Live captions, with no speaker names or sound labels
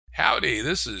Howdy,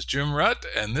 this is Jim Rutt,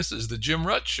 and this is The Jim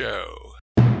Rutt Show.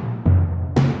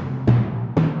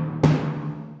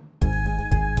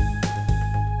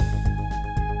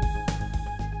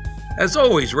 As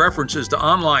always, references to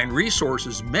online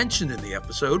resources mentioned in the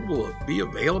episode will be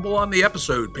available on the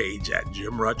episode page at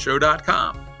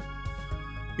jimruttshow.com.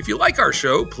 If you like our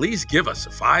show, please give us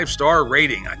a 5-star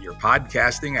rating on your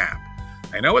podcasting app.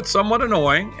 I know it's somewhat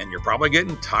annoying, and you're probably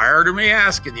getting tired of me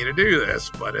asking you to do this,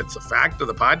 but it's a fact of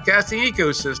the podcasting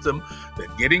ecosystem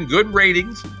that getting good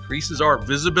ratings increases our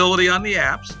visibility on the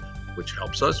apps, which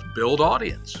helps us build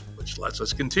audience, which lets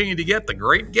us continue to get the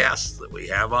great guests that we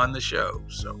have on the show.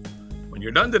 So when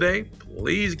you're done today,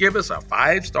 please give us a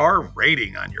 5-star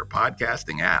rating on your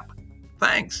podcasting app.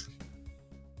 Thanks.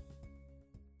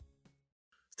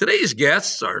 Today's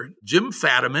guests are Jim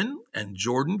Fadiman and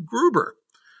Jordan Gruber.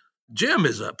 Jim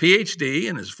is a PhD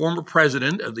and is former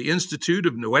president of the Institute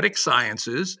of Noetic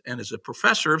Sciences and is a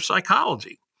professor of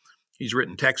psychology. He's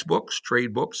written textbooks,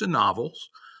 trade books, and novels.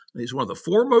 And he's one of the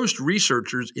foremost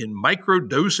researchers in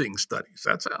microdosing studies.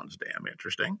 That sounds damn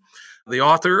interesting. The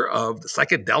author of The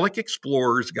Psychedelic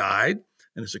Explorer's Guide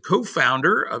and is a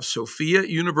co-founder of Sophia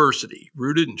University,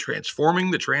 rooted in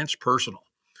transforming the transpersonal.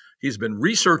 He's been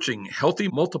researching healthy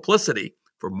multiplicity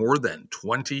for more than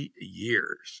 20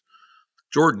 years.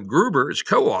 Jordan Gruber is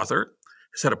co-author,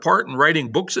 has had a part in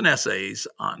writing books and essays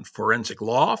on forensic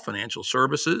law, financial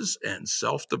services, and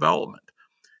self-development.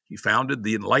 He founded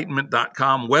the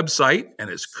Enlightenment.com website and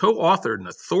has co-authored an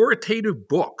authoritative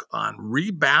book on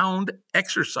rebound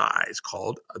exercise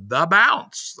called The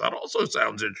Bounce. That also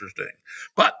sounds interesting.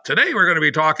 But today we're going to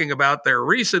be talking about their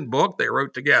recent book they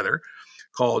wrote together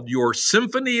called Your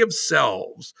Symphony of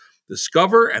Selves,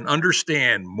 Discover and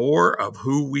Understand More of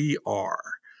Who We Are.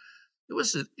 It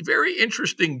was a very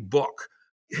interesting book.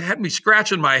 It had me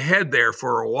scratching my head there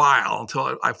for a while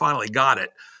until I finally got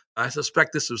it. I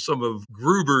suspect this was some of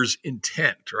Gruber's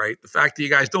intent, right? The fact that you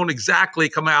guys don't exactly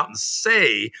come out and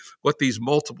say what these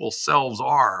multiple selves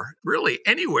are really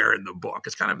anywhere in the book.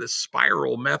 It's kind of this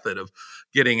spiral method of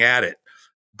getting at it.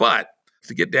 But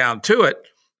to get down to it,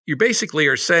 you basically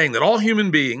are saying that all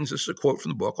human beings, this is a quote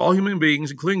from the book, all human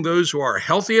beings, including those who are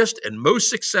healthiest and most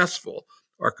successful,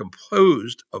 are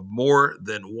composed of more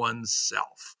than one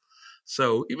self.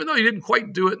 So even though you didn't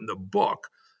quite do it in the book,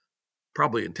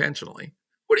 probably intentionally,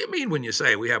 what do you mean when you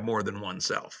say we have more than one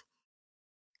self?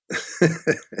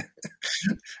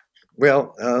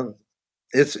 Well,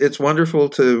 it's wonderful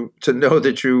to know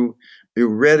that you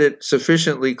read it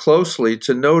sufficiently closely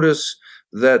to notice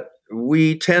that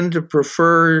we tend to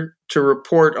prefer to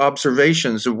report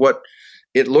observations of what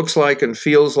it looks like and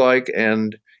feels like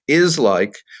and is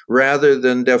like, rather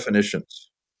than definitions.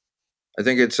 I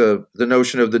think it's the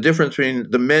notion of the difference between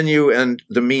the menu and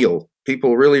the meal.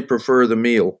 People really prefer the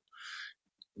meal,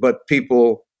 but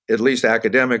people, at least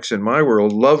academics in my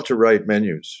world, love to write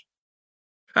menus.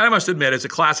 I must admit, it's a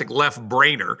classic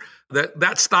left-brainer.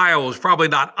 That style was probably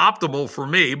not optimal for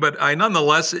me, but I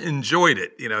nonetheless enjoyed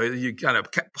it. You know, you kind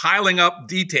of kept piling up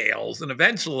details, and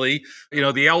eventually, you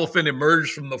know, the elephant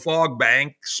emerged from the fog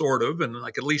bank, sort of, and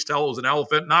I could at least tell it was an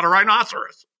elephant, not a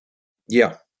rhinoceros.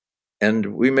 Yeah,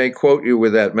 and we may quote you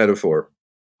with that metaphor.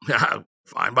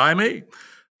 Fine by me.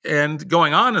 And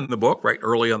going on in the book, right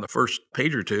early on the first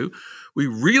page or two, we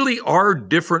really are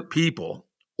different people,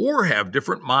 or have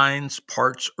different minds,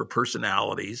 parts, or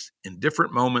personalities in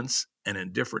different moments and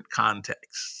in different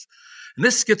contexts. And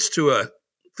this gets to a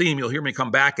theme you'll hear me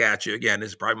come back at you again. This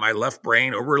is probably my left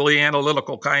brain, overly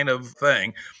analytical kind of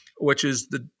thing, which is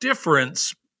the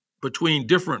difference between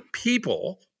different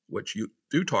people, which you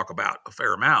do talk about a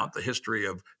fair amount, the history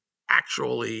of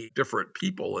actually different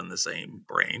people in the same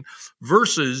brain,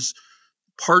 versus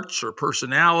parts or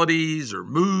personalities or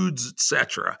moods,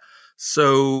 etc.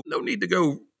 So no need to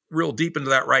go real deep into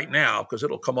that right now because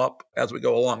it'll come up as we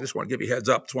go along. Just want to give you a heads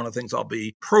up. It's one of the things I'll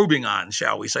be probing on,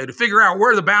 shall we say, to figure out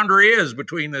where the boundary is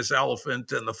between this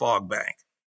elephant and the fog bank.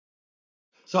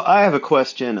 So I have a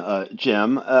question,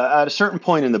 Jim. At a certain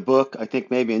point in the book, I think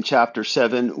maybe in chapter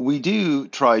 7, we do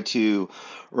try to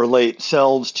relate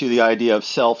selves to the idea of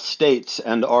self states,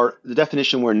 and the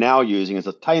definition we're now using is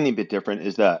a tiny bit different,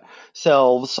 is that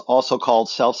selves, also called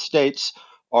self states,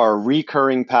 are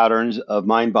recurring patterns of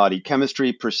mind-body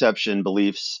chemistry, perception,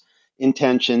 beliefs,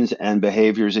 intentions, and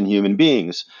behaviors in human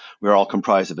beings. We're all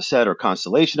comprised of a set or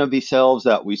constellation of these selves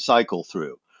that we cycle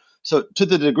through. So to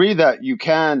the degree that you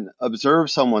can observe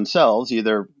someone's selves,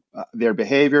 either their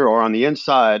behavior or on the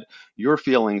inside, your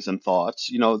feelings and thoughts,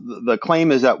 you know, the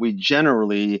claim is that we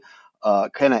generally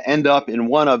kind of end up in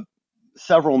one of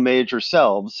several major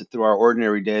selves through our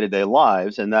ordinary day-to-day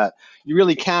lives, and that you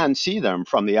really can see them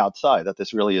from the outside, that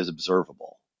this really is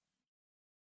observable.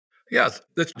 Yes,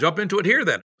 let's jump into it here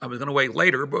then. I was going to wait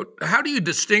later, but how do you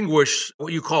distinguish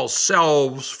what you call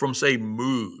selves from, say,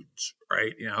 moods,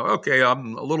 right? Okay,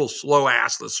 I'm a little slow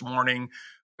ass this morning.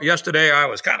 Yesterday, I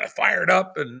was kind of fired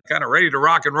up and kind of ready to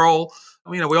rock and roll.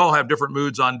 We all have different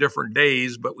moods on different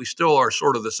days, but we still are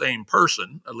sort of the same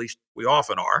person. At least we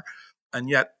often are. And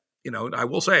yet, I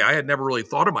will say I had never really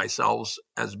thought of myself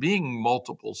as being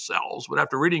multiple selves. But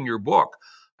after reading your book,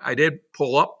 I did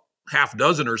pull up half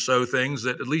dozen or so things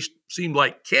that at least seemed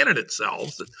like candidate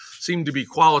selves that seemed to be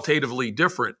qualitatively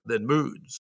different than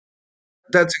moods.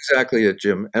 That's exactly it,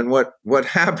 Jim. And what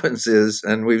happens is,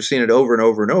 and we've seen it over and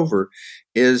over and over,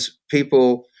 is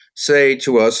people say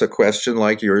to us a question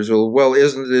like yours, well,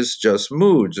 isn't this just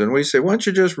moods? And we say, why don't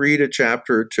you just read a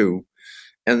chapter or two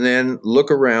and then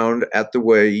look around at the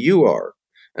way you are?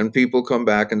 And people come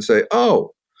back and say,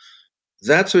 oh,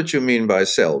 that's what you mean by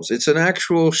selves. It's an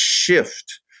actual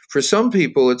shift. For some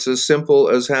people, it's as simple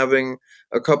as having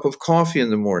a cup of coffee in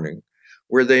the morning,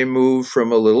 where they move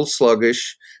from a little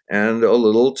sluggish and a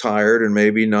little tired and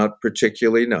maybe not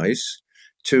particularly nice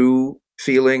to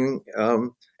feeling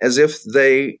as if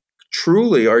they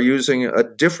truly are using a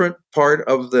different part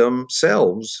of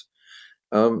themselves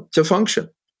to function.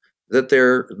 That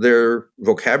their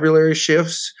vocabulary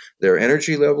shifts, their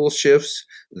energy level shifts,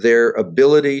 their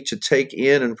ability to take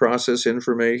in and process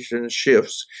information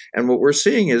shifts. And what we're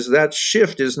seeing is that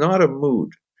shift is not a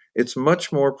mood. It's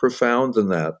much more profound than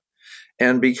that.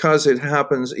 And because it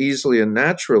happens easily and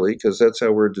naturally, because that's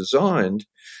how we're designed,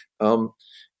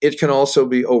 it can also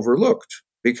be overlooked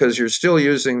because you're still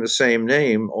using the same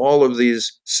name. All of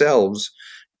these selves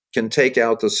can take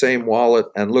out the same wallet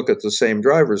and look at the same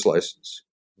driver's license,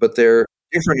 but they're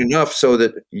different enough so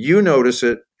that you notice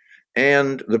it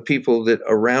and the people that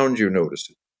around you notice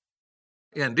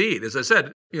it. Indeed. As I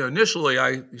said, initially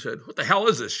I said, what the hell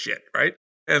is this shit, right?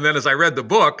 And then as I read the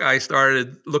book, I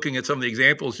started looking at some of the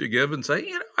examples you give and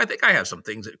say, I think I have some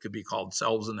things that could be called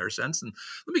selves in their sense. And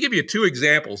let me give you 2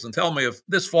 examples and tell me if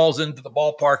this falls into the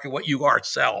ballpark of what you are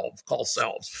call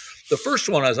selves. The first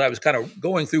one, as I was kind of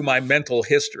going through my mental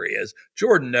history, as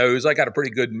Jordan knows, I got a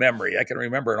pretty good memory. I can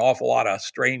remember an awful lot of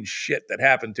strange shit that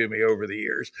happened to me over the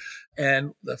years.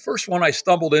 And the first one I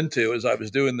stumbled into as I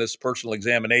was doing this personal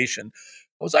examination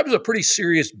was I was a pretty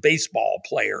serious baseball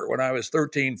player when I was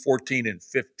 13, 14, and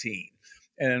 15.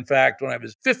 And in fact, when I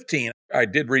was 15, I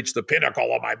did reach the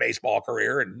pinnacle of my baseball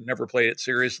career and never played it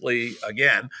seriously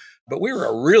again. But we were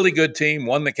a really good team,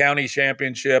 won the county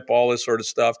championship, all this sort of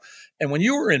stuff. And when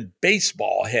you were in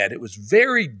baseball head, it was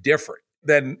very different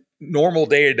than normal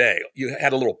day to day. You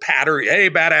had a little patter, hey,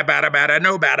 bada, bada, bada,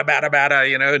 no, bada, bada,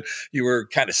 bada, and you were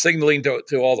kind of signaling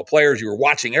to all the players. You were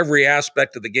watching every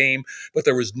aspect of the game, but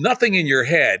there was nothing in your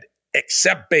head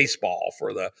except baseball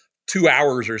for the 2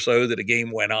 hours or so that a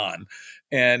game went on.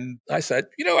 And I said,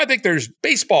 I think there's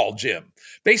baseball, Jim.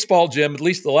 Baseball, Jim, at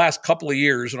least the last couple of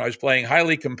years when I was playing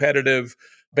highly competitive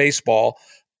baseball,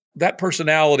 that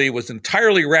personality was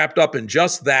entirely wrapped up in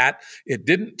just that. It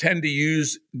didn't tend to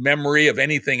use memory of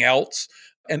anything else.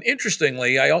 And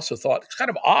interestingly, I also thought it's kind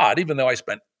of odd, even though I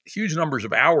spent huge numbers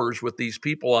of hours with these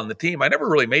people on the team, I never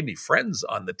really made any friends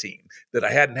on the team that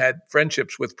I hadn't had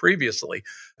friendships with previously,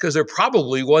 because there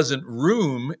probably wasn't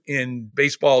room in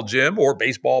Baseball Jim or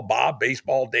Baseball Bob,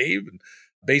 Baseball Dave, and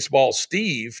Baseball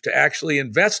Steve to actually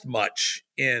invest much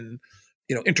in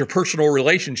interpersonal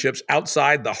relationships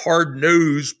outside the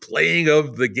hard-nosed playing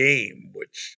of the game,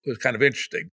 which was kind of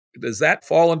interesting. Does that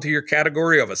fall into your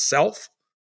category of a self?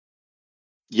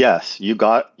 Yes, you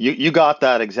got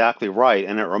that exactly right,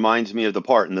 and it reminds me of the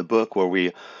part in the book where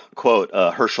we quote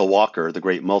Herschel Walker, the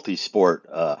great multi-sport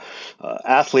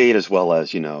athlete, as well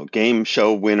as game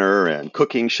show winner and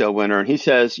cooking show winner, and he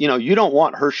says, you don't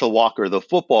want Herschel Walker, the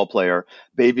football player,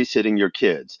 babysitting your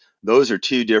kids. Those are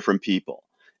 2 different people.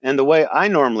 And the way I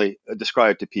normally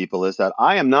describe to people is that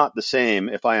I am not the same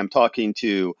if I am talking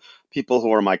to people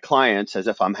who are my clients as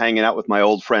if I'm hanging out with my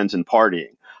old friends and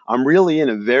partying. I'm really in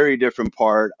a very different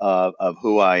part of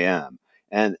who I am.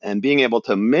 And being able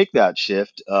to make that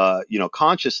shift,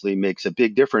 consciously makes a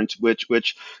big difference,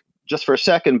 which just for a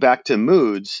second, back to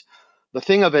moods. The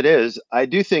thing of it is, I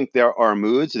do think there are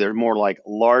moods. They're more like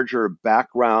larger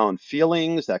background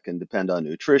feelings that can depend on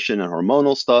nutrition and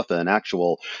hormonal stuff and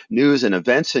actual news and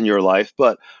events in your life.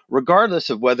 But regardless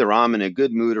of whether I'm in a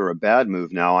good mood or a bad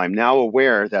mood now, I'm now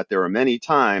aware that there are many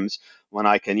times when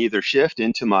I can either shift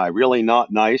into my really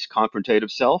not nice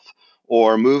confrontative self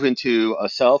or move into a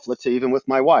self, let's say even with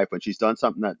my wife, when she's done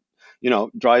something that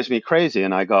drives me crazy.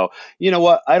 And I go, you know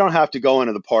what? I don't have to go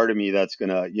into the part of me that's going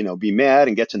to, be mad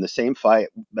and gets in the same fight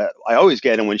that I always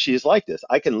get in when she's like this.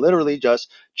 I can literally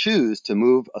just choose to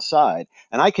move aside.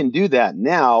 And I can do that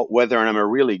now, whether I'm in a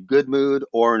really good mood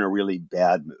or in a really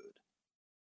bad mood.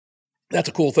 That's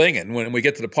a cool thing. And when we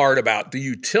get to the part about the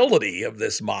utility of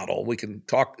this model, we can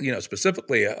talk,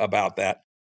 specifically about that.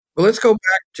 Well, let's go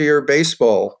back to your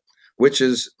baseball,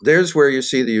 there's where you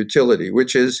see the utility,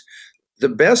 which is the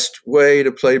best way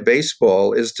to play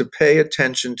baseball is to pay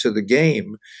attention to the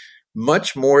game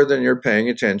much more than you're paying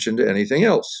attention to anything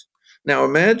else. Now,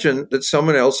 imagine that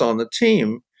someone else on the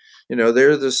team,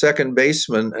 they're the second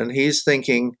baseman, and he's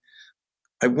thinking,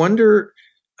 I wonder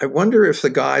if the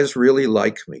guys really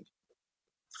like me.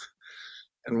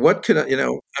 And what can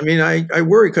I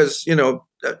worry because,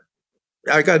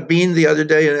 I got beaned the other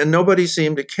day and nobody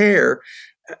seemed to care.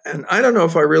 And I don't know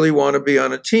if I really want to be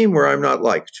on a team where I'm not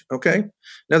liked. Okay.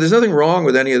 Now, there's nothing wrong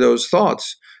with any of those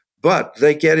thoughts, but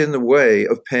they get in the way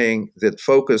of paying the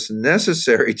focus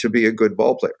necessary to be a good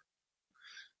ball player.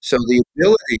 So the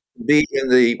ability to be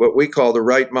in what we call the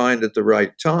right mind at the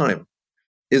right time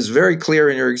is very clear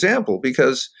in your example,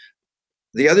 because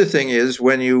the other thing is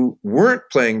when you weren't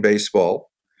playing baseball,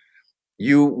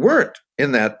 you weren't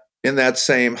in that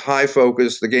same high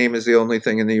focus, the game is the only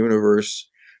thing in the universe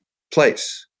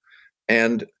place.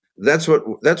 And that's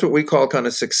what we call kind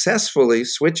of successfully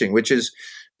switching, which is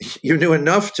you knew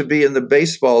enough to be in the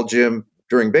baseball gym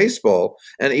during baseball.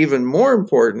 And even more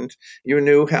important, you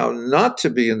knew how not to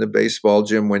be in the baseball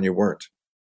gym when you weren't.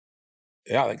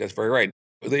 Yeah, I think that's very right.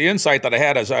 The insight that I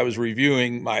had as I was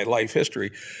reviewing my life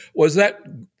history was that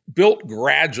built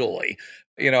gradually.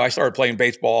 I started playing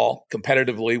baseball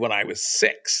competitively when I was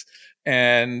 6.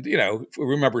 And,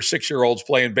 remember 6-year-olds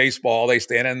playing baseball, they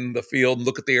stand in the field and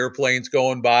look at the airplanes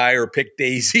going by or pick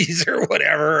daisies or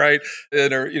whatever, right?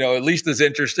 And are, at least as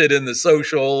interested in the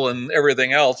social and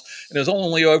everything else. And it was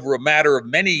only over a matter of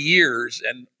many years,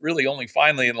 and really only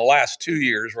finally in the last 2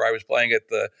 years where I was playing at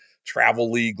the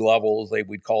travel league levels,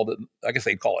 we'd called it, I guess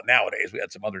they'd call it nowadays, we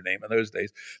had some other name in those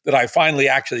days, that I finally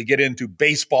actually get into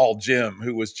baseball Jim,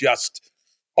 who was just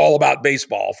all about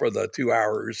baseball for the 2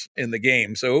 hours in the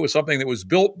game. So it was something that was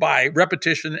built by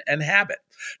repetition and habit.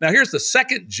 Now, here's the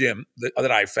second gym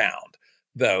that I found,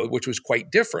 though, which was quite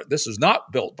different. This is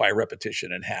not built by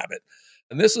repetition and habit.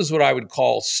 And this is what I would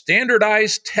call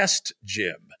standardized test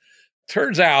gym.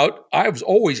 Turns out I was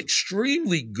always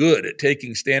extremely good at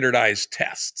taking standardized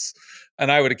tests.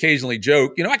 And I would occasionally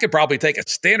joke, I could probably take a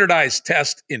standardized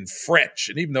test in French.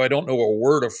 And even though I don't know a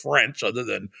word of French other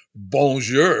than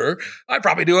bonjour, I'd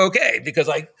probably do okay because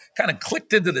I kind of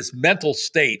clicked into this mental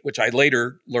state, which I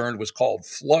later learned was called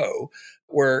flow,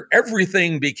 where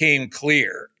everything became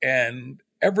clear and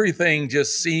everything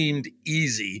just seemed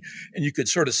easy. And you could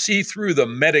sort of see through the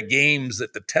meta games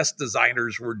that the test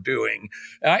designers were doing.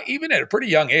 Even at a pretty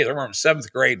young age, I remember in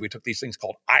 7th grade, we took these things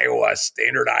called Iowa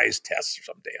standardized tests or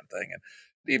some damn thing. And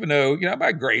even though,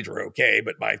 my grades were okay,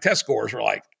 but my test scores were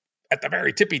like at the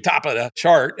very tippy top of the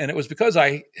chart. And it was because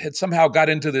I had somehow got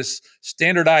into this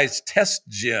standardized test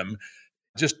gym,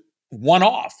 just one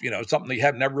off, something you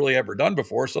have never really ever done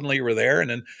before. Suddenly you were there. And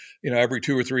then, every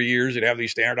 2 or 3 years, you'd have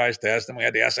these standardized tests. And we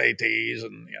had the SATs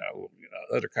and,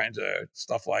 other kinds of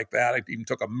stuff like that. I even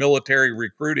took a military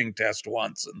recruiting test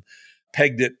once and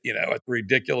pegged it, a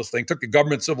ridiculous thing. Took a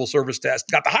government civil service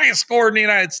test, got the highest score in the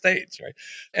United States, right?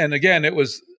 And again, it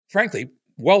was frankly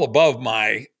well above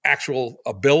my actual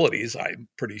abilities, I'm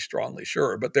pretty strongly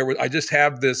sure. But I just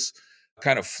have this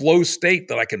kind of flow state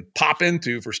that I can pop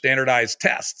into for standardized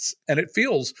tests. And it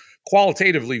feels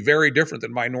qualitatively very different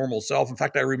than my normal self. In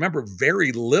fact, I remember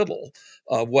very little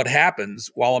of what happens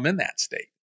while I'm in that state.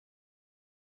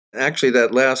 Actually,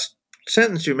 that last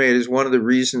sentence you made is one of the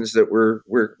reasons that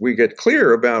we get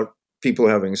clear about people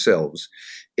having selves,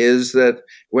 is that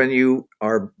when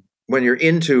you're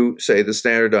into, say, the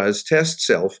standardized test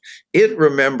self, it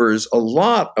remembers a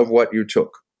lot of what you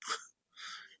took.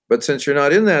 But since you're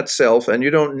not in that self and you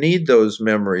don't need those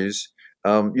memories,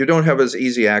 you don't have as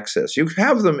easy access. You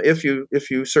have them if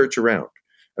you search around.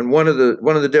 And one of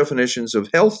the definitions of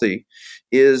healthy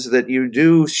is that you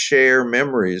do share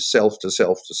memories self to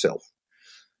self to self,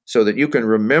 so that you can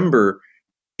remember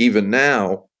even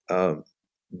now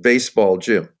baseball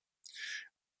Jim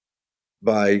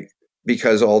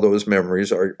because all those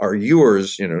memories are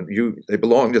yours. They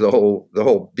belong to the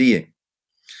whole being.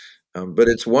 But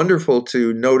it's wonderful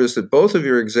to notice that both of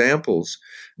your examples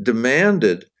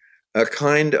demanded a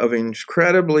kind of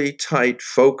incredibly tight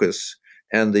focus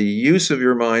and the use of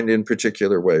your mind in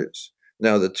particular ways.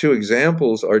 Now, the two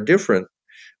examples are different,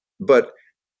 but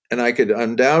And I could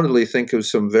undoubtedly think of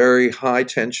some very high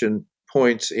tension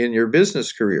points in your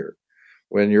business career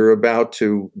when you're about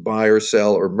to buy or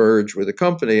sell or merge with a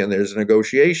company and there's a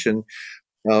negotiation.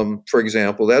 For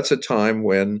example, that's a time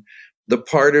when the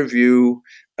part of you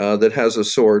that has a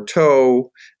sore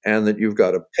toe and that you've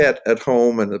got a pet at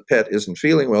home and the pet isn't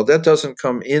feeling well, that doesn't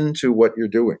come into what you're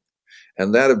doing.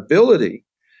 And that ability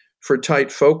for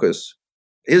tight focus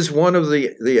is one of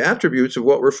the attributes of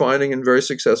what we're finding in very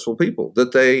successful people,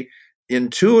 that they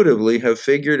intuitively have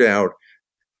figured out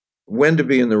when to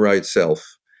be in the right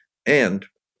self, and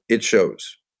it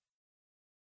shows.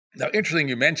 Now, interesting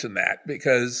you mentioned that,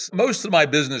 because most of my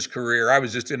business career, I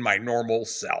was just in my normal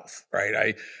self, right?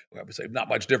 I would say not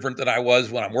much different than I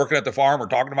was when I'm working at the farm or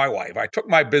talking to my wife. I took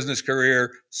my business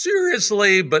career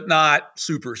seriously, but not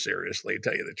super seriously, to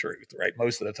tell you the truth, right?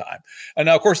 Most of the time. And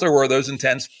now, of course, there were those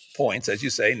intense points, as you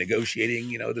say, negotiating,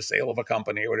 the sale of a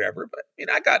company or whatever. But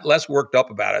I got less worked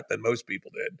up about it than most people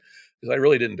did, because I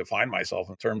really didn't define myself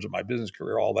in terms of my business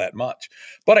career all that much.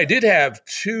 But I did have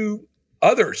two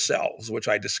other selves, which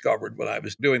I discovered when I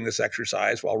was doing this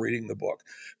exercise while reading the book,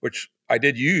 which I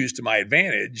did use to my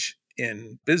advantage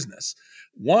in business.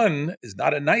 One is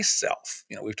not a nice self.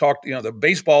 We've talked, the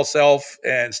baseball self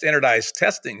and standardized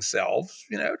testing selves,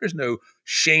 there's no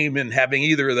shame in having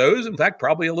either of those. In fact,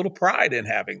 probably a little pride in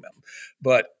having them.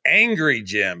 But angry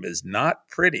Jim is not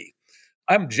pretty.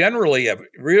 I'm generally a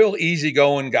real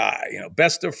easygoing guy,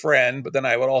 best of friend, but then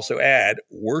I would also add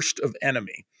worst of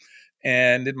enemy.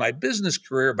 And in my business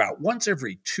career, about once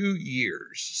every 2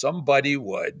 years, somebody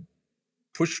would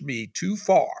push me too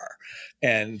far.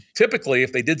 And typically,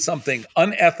 if they did something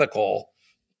unethical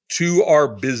to our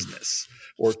business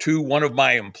or to one of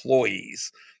my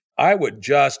employees, I would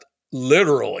just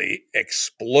literally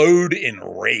explode in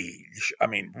rage. I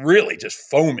mean, really just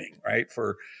foaming, right,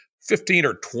 for 15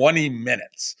 or 20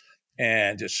 minutes.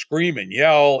 And just scream and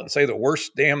yell and say the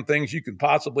worst damn things you can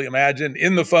possibly imagine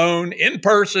in the phone, in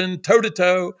person, toe to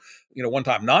toe. One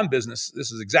time, non-business,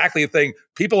 this is exactly the thing.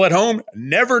 People at home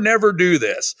never do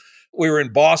this. We were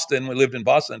in Boston. We lived in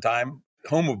Boston at the time,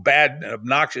 home of bad and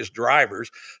obnoxious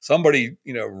drivers. Somebody,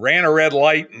 ran a red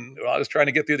light, and I was trying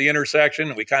to get through the intersection,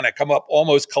 and we kind of come up,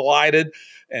 almost collided.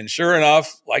 And sure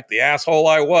enough, like the asshole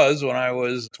I was when I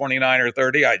was 29 or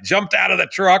 30, I jumped out of the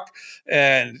truck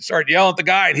and started yelling at the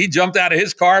guy, and he jumped out of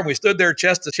his car, and we stood there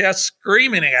chest to chest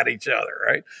screaming at each other,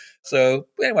 right? So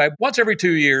anyway, once every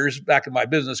 2 years back in my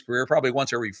business career, probably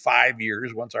once every 5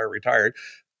 years, once I retired,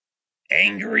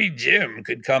 angry Jim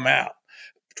could come out.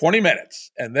 20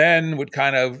 minutes, and then would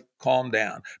kind of calm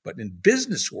down. But in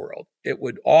business world, it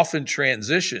would often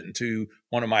transition to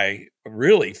one of my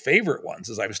really favorite ones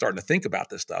as I was starting to think about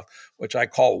this stuff, which I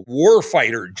call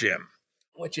warfighter Jim,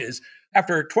 which is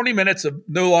after 20 minutes of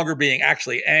no longer being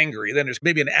actually angry, then there's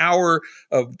maybe an hour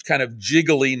of kind of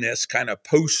jiggliness, kind of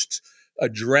post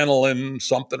adrenaline,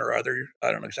 something or other.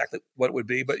 I don't know exactly what it would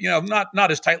be, but not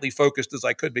as tightly focused as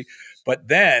I could be. But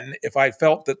then if I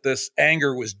felt that this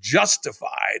anger was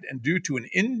justified and due to an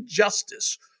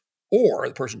injustice, or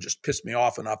the person just pissed me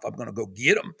off enough, I'm going to go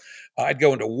get them, I'd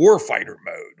go into warfighter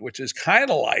mode, which is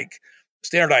kind of like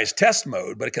standardized test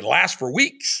mode, but it can last for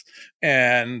weeks.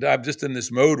 And I'm just in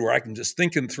this mode where I can just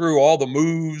thinking through all the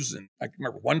moves. And I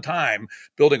remember one time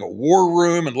building a war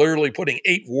room and literally putting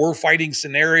 8 war fighting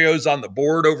scenarios on the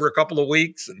board over a couple of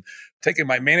weeks and taking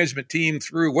my management team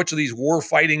through which of these war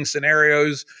fighting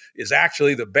scenarios is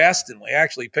actually the best. And we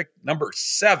actually picked number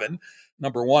 7.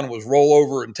 Number 1 was roll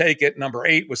over and take it. Number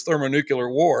 8 was thermonuclear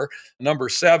war. Number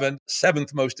 7,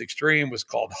 seventh most extreme, was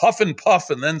called huff and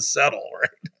puff and then settle,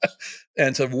 right?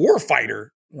 And so warfighter,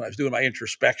 when I was doing my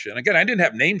introspection, again, I didn't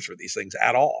have names for these things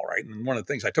at all, right? And one of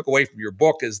the things I took away from your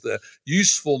book is the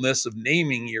usefulness of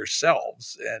naming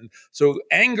yourselves. And so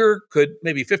anger could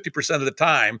maybe 50% of the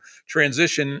time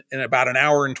transition in about an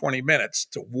hour and 20 minutes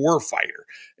to warfighter.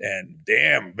 And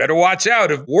damn, better watch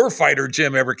out if warfighter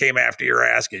Jim ever came after your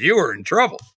ass, because you were in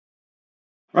trouble.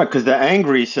 Right, because the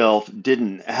angry self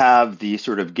didn't have the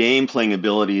sort of game playing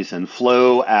abilities and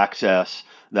flow access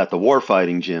that the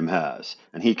warfighting Jim has,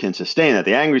 and he can sustain that.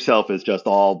 The angry self is just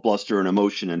all bluster and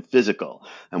emotion and physical.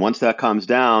 And once that comes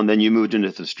down, then you moved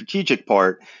into the strategic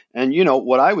part. And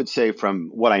what I would say from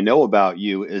what I know about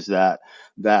you is that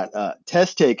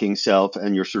test taking self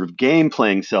and your sort of game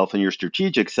playing self and your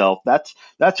strategic self, that's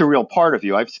a real part of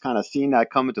you. I've kind of seen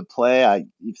that come into play.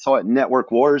 You saw it in Network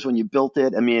Wars when you built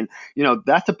it. I mean,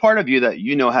 that's a part of you that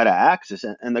you know how to access.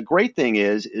 And the great thing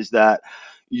is that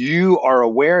you are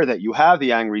aware that you have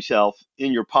the angry self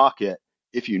in your pocket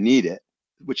if you need it,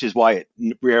 which is why it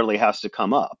rarely has to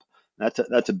come up.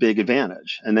 That's a big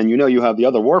advantage. And then you have the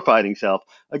other warfighting self,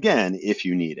 again, if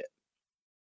you need it.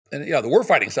 And the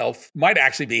warfighting self might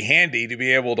actually be handy to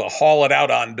be able to haul it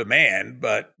out on demand,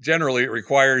 but generally it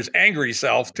requires angry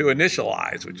self to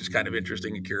initialize, which is kind of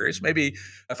interesting and curious. Maybe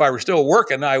if I were still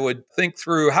working, I would think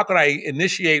through how can I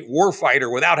initiate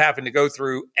warfighter without having to go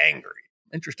through angry?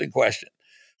 Interesting question.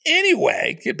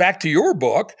 Anyway, get back to your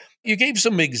book. You gave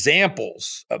some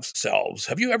examples of selves.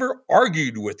 Have you ever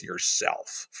argued with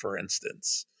yourself, for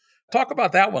instance? Talk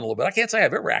about that one a little bit. I can't say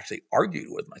I've ever actually argued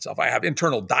with myself. I have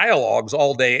internal dialogues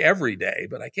all day, every day,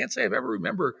 but I can't say I've ever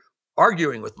remember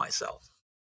arguing with myself.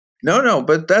 No,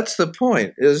 but that's the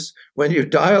point, is when you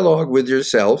dialogue with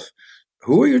yourself,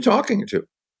 who are you talking to?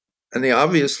 And the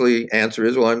obviously answer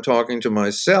is, well, I'm talking to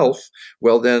myself.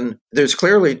 Well, then there's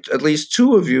clearly at least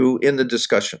two of you in the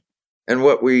discussion. And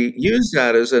what we use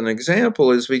that as an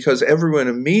example is because everyone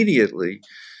immediately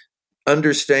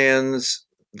understands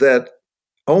that,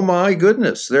 oh my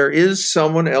goodness, there is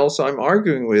someone else I'm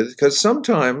arguing with, because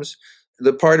sometimes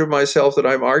the part of myself that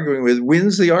I'm arguing with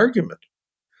wins the argument.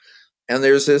 And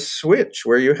there's this switch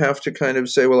where you have to kind of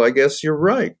say, well, I guess you're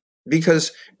right,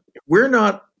 because we're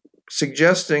not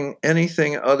suggesting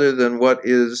anything other than what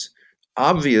is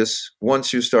obvious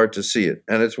once you start to see it.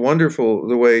 And it's wonderful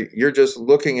the way you're just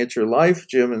looking at your life,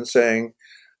 Jim, and saying,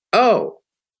 oh,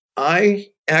 I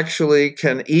actually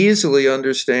can easily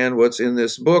understand what's in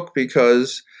this book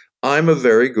because I'm a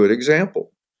very good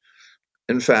example.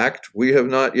 In fact, we have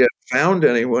not yet found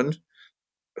anyone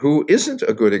who isn't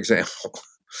a good example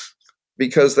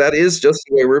because that is just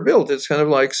the way we're built. It's kind of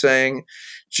like saying,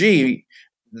 gee,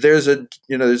 there's a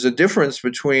difference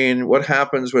between what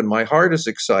happens when my heart is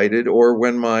excited or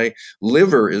when my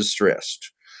liver is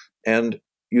stressed. And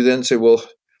you then say, well,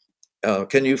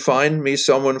 can you find me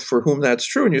someone for whom that's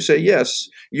true? And you say, yes,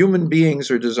 human beings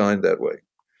are designed that way.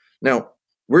 Now,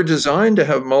 we're designed to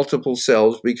have multiple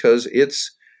selves because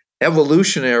it's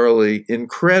evolutionarily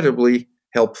incredibly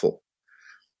helpful.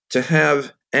 To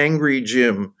have angry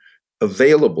Jim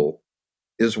available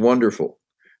is wonderful.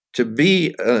 To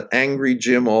be an angry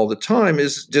Jim all the time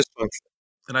is dysfunctional.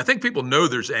 And I think people know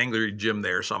there's angry Jim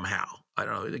there somehow. I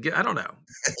don't know.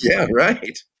 Yeah,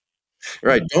 right.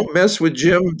 Right. Don't mess with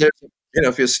Jim.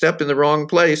 If you step in the wrong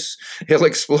place, he'll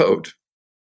explode.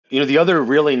 The other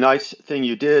really nice thing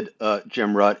you did,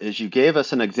 Jim Rutt, is you gave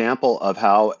us an example of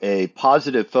how a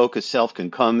positive focused self can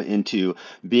come into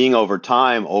being over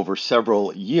time, over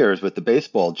several years with the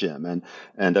baseball Jim.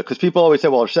 And because people always say,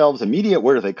 well, our selves immediate,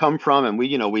 where do they come from? And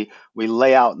we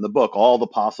lay out in the book all the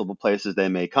possible places they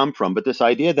may come from. But this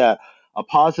idea that a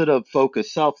positive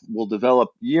focused self will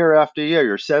develop year after year.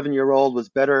 Your 7-year-old was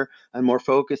better and more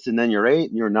focused, and then you're 8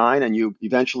 and you're 9, and you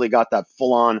eventually got that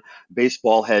full on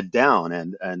baseball head down.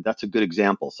 And that's a good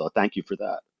example. So thank you for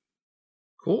that.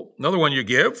 Cool. Another one you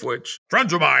give, which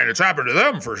friends of mine, it's happened to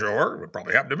them for sure. It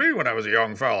probably happened to me when I was a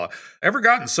young fella. Ever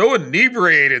gotten so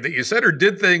inebriated that you said or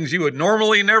did things you would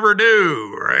normally never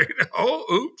do, right? Oh,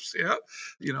 oops. Yeah.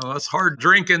 Us hard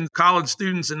drinking college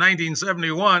students in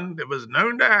 1971, it was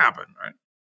known to happen, right?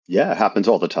 Yeah, it happens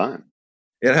all the time.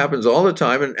 It happens all the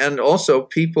time. And also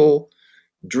people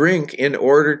drink in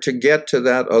order to get to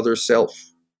that other self.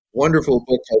 Wonderful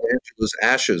book called Angela's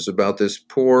Ashes about this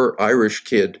poor Irish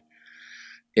kid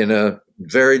in a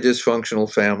very dysfunctional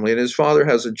family. And his father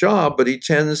has a job, but he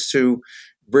tends to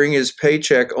bring his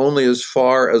paycheck only as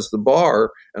far as the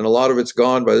bar, and a lot of it's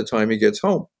gone by the time he gets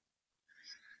home.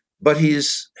 But he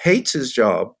hates his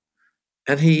job,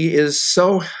 and he is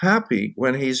so happy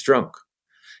when he's drunk.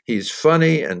 He's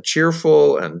funny and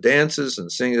cheerful and dances and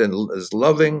sings and is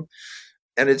loving.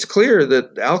 And it's clear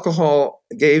that alcohol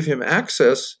gave him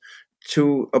access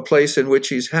to a place in which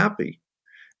he's happy.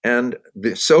 And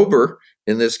the sober,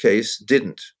 in this case,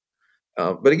 didn't.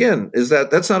 But again,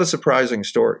 that's not a surprising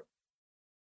story.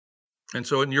 And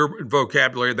so in your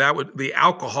vocabulary, that would the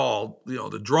alcohol,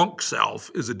 the drunk self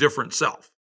is a different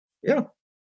self. Yeah.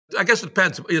 I guess it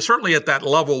depends. It's certainly at that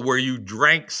level where you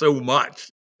drank so much.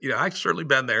 I've certainly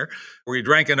been there where you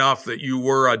drank enough that you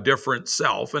were a different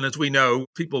self. And as we know,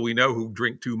 people we know who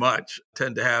drink too much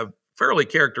tend to have fairly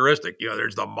characteristic.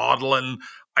 There's the maudlin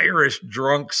Irish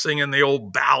drunk singing the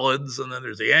old ballads, and then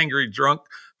there's the angry drunk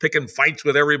picking fights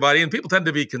with everybody. And people tend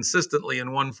to be consistently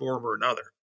in one form or another.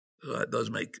 So that does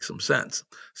make some sense.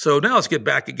 So now let's get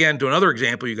back again to another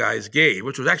example you guys gave,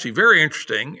 which was actually very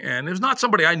interesting. And it was not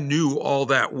somebody I knew all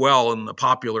that well in the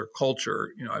popular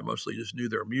culture. I mostly just knew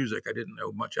their music. I didn't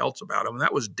know much else about him. And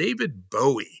that was David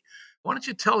Bowie. Why don't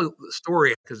you tell the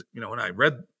story? Because, when I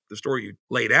read the story you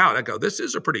laid out, I go, this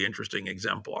is a pretty interesting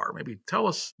exemplar. Maybe tell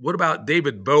us, what about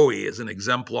David Bowie as an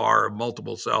exemplar of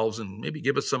multiple selves, and maybe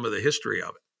give us some of the history of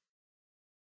it.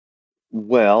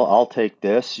 Well, I'll take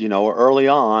this. Early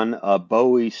on,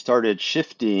 Bowie started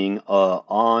shifting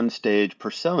on-stage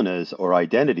personas or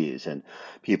identities, and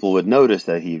people would notice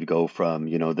that he'd go from,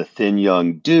 the thin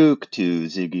young Duke to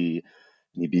Ziggy.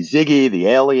 He'd be Ziggy, the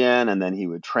alien, and then he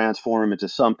would transform into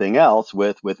something else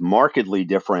with markedly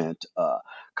different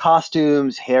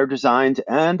costumes, hair designs,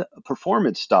 and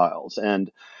performance styles.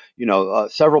 And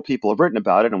several people have written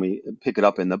about it, and we pick it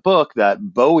up in the book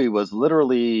that Bowie was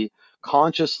literally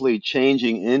consciously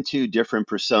changing into different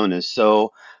personas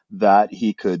so that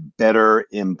he could better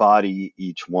embody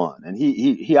each one. And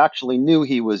he actually knew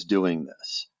he was doing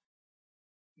this.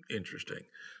 Interesting.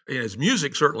 His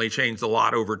music certainly changed a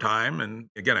lot over time. And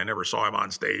again, I never saw him on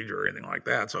stage or anything like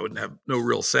that, so I wouldn't have no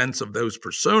real sense of those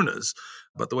personas.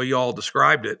 But the way you all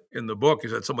described it in the book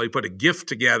is that somebody put a GIF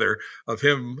together of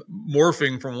him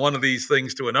morphing from one of these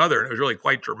things to another. And it was really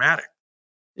quite dramatic.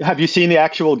 Have you seen the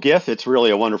actual GIF? It's really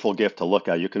a wonderful GIF to look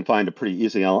at. You can find it pretty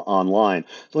easily online.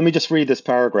 So let me just read this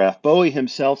paragraph. Bowie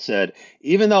himself said,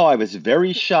 "Even though I was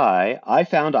very shy, I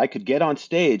found I could get on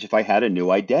stage if I had a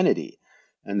new identity."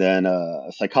 And then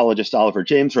psychologist Oliver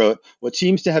James wrote, "What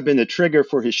seems to have been the trigger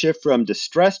for his shift from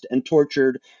distressed and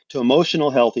tortured to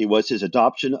emotional healthy was his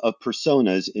adoption of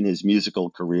personas in his musical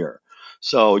career."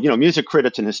 So, music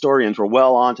critics and historians were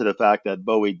well onto the fact that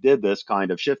Bowie did this kind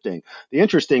of shifting. The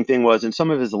interesting thing was in some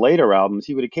of his later albums,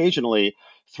 he would occasionally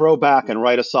throw back and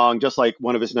write a song just like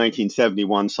one of his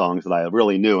 1971 songs that I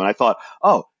really knew. And I thought,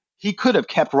 oh, he could have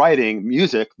kept writing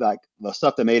music like the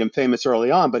stuff that made him famous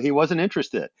early on, but he wasn't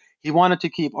interested. He wanted to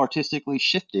keep artistically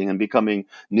shifting and becoming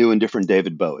new and different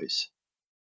David Bowies.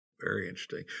 Very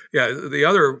interesting. Yeah, the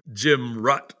other Jim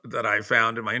rut that I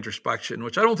found in my introspection,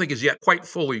 which I don't think is yet quite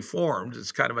fully formed,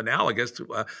 is kind of analogous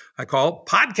to I call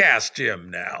podcast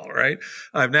Jim now, right?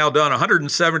 I've now done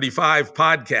 175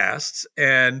 podcasts,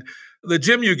 and the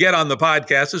Jim you get on the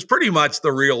podcast is pretty much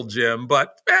the real Jim,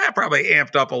 but probably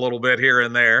amped up a little bit here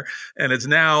and there. And it's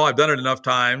now, I've done it enough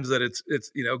times that it's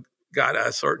got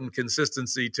a certain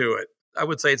consistency to it. I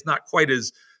would say it's not quite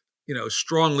as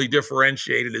strongly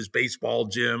differentiated as baseball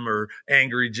Jim or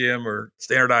angry Jim or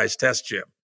standardized test Jim.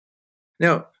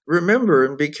 Now, remember,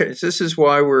 and because this is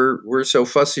why we're so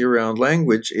fussy around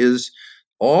language, is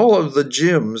all of the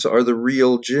Jims are the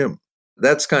real Jim.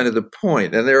 That's kind of the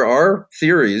point. And there are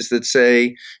theories that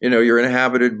say, you're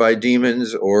inhabited by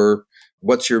demons, or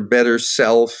what's your better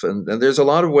self. And there's a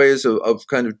lot of ways of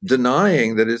kind of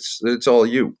denying that it's all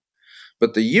you.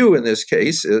 But the you in this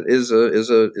case is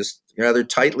a rather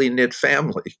tightly knit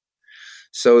family.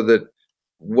 So that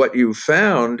what you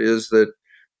found is that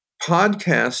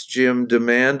podcast Jim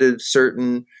demanded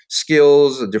certain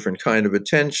skills, a different kind of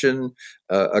attention,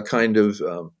 a kind of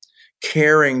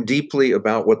caring deeply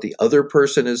about what the other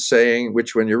person is saying,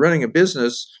 which when you're running a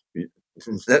business,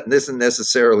 that isn't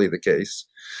necessarily the case.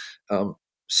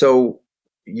 So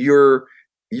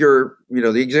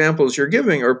the examples you're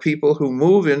giving are people who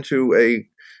move into a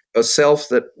self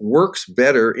that works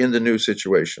better in the new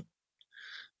situation.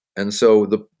 And so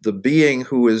the being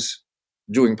who is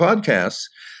doing podcasts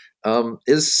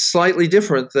is slightly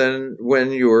different than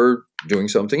when you're doing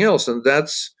something else. And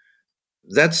that's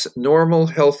normal,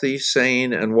 healthy,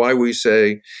 sane, and why we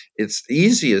say it's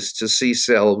easiest to see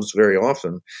selves very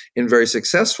often in very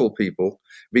successful people,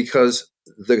 because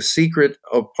the secret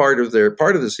of part of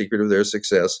the secret of their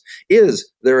success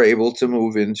is they're able to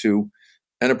move into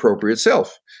an appropriate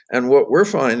self. And what we're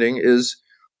finding is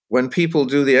when people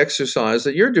do the exercise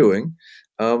that you're doing,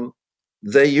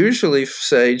 they usually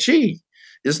say, gee,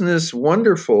 isn't this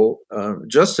wonderful?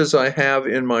 Just as I have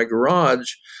in my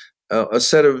garage a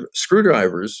set of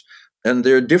screwdrivers, and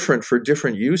they're different for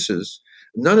different uses.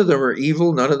 None of them are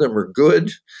evil. None of them are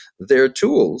good. They're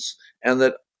tools. And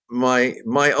that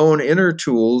my own inner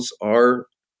tools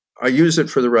I use it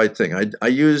for the right thing. I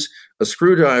use a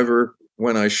screwdriver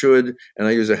when I should, and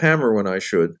I use a hammer when I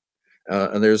should.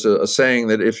 And there's a saying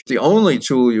that if the only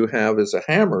tool you have is a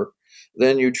hammer,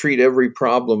 then you treat every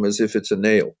problem as if it's a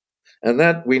nail. And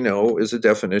that, we know, is a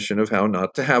definition of how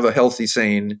not to have a healthy,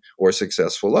 sane, or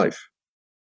successful life.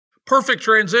 Perfect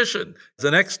transition.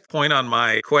 The next point on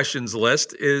my questions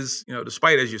list is,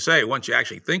 despite, as you say, once you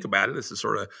actually think about it, this is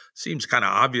sort of seems kind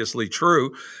of obviously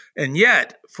true. And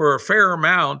yet, for a fair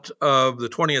amount of the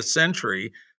 20th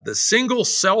century, the single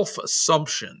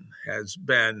self-assumption has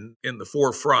been in the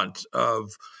forefront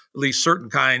of at least certain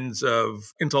kinds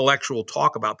of intellectual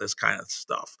talk about this kind of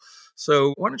stuff.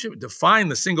 So why don't you define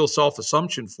the single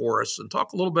self-assumption for us and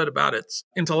talk a little bit about its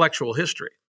intellectual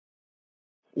history?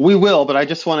 We will, but I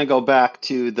just want to go back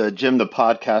to the Jim the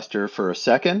podcaster for a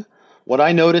second. What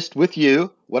I noticed with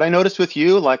you What I noticed with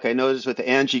you, like I noticed with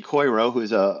Angie Coiro,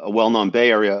 who's a well-known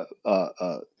Bay Area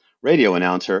radio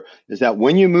announcer, is that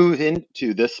when you move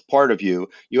into this part of you,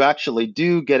 you actually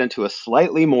do get into a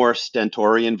slightly more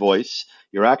stentorian voice.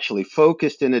 You're actually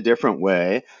focused in a different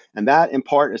way. And that, in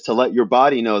part, is to let your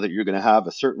body know that you're going to have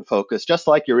a certain focus, just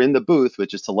like you're in the booth,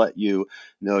 which is to let you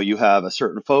know you have a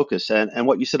certain focus. And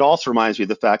what you said also reminds me of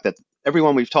the fact that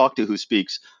everyone we've talked to who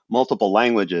speaks multiple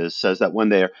languages says that when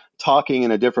they're talking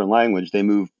in a different language, they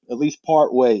move at least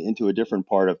part way into a different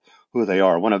part of who they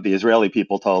are. One of the Israeli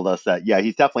people told us that, yeah,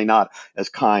 he's definitely not as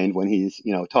kind when he's,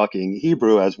 talking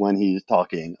Hebrew as when he's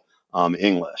talking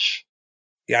English.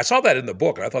 Yeah, I saw that in the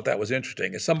book, and I thought that was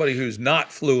interesting. As somebody who's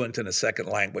not fluent in a second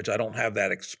language, I don't have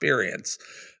that experience,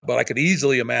 but I could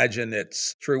easily imagine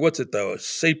it's true. What's it, though?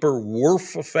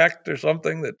 Sapir-Whorf effect or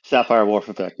something? That Sapir-Whorf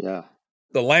effect, yeah.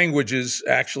 The languages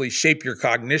actually shape your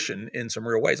cognition in some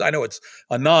real ways. I know it's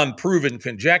a non-proven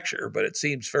conjecture, but it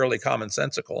seems fairly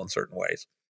commonsensical in certain ways.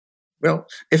 Well,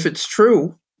 if it's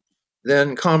true,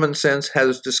 then common sense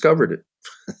has discovered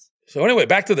it. So anyway,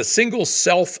 back to the single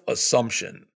self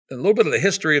assumption, and a little bit of the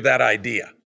history of that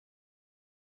idea.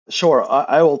 Sure,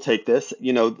 I will take this.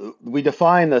 We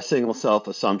define the single self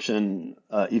assumption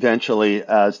eventually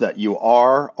as that you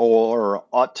are or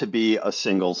ought to be a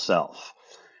single self.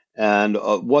 And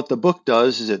what the book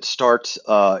does is it starts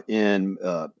in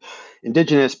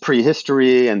indigenous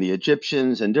prehistory and the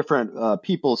Egyptians and different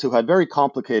peoples who had very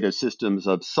complicated systems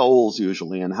of souls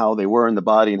usually, and how they were in the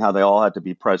body and how they all had to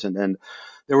be present. And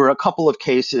there were a couple of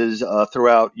cases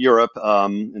throughout Europe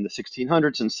in the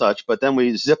 1600s and such, but then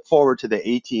we zip forward to the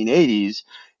 1880s,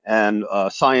 and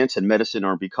science and medicine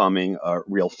are becoming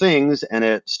real things. And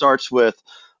it starts with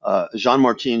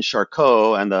Jean-Martin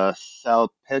Charcot and the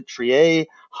Salpêtrière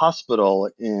Hospital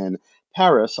in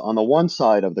Paris on the one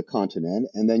side of the continent.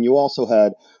 And then you also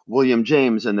had William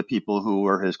James and the people who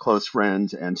were his close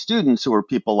friends and students, who were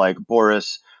people like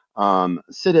Boris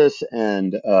Sidis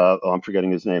and I'm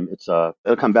forgetting his name.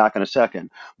 It'll come back in a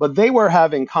second. But they were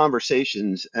having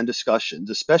conversations and discussions,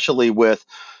 especially with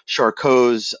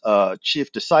Charcot's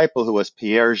chief disciple, who was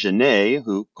Pierre Genet,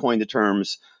 who coined the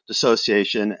terms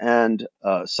dissociation and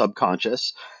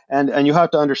subconscious. And you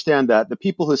have to understand that the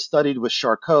people who studied with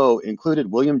Charcot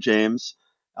included William James,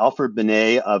 Alfred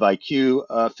Binet of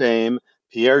IQ fame,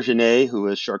 Pierre Genet, who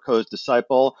was Charcot's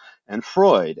disciple, and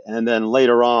Freud. And then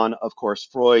later on, of course,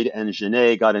 Freud and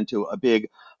Genet got into a big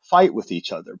fight with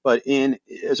each other. But in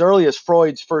as early as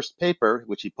Freud's first paper,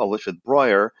 which he published with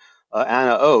Breuer,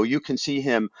 Anna O, you can see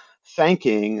him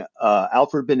thanking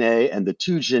Alfred Binet and the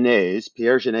two Genets,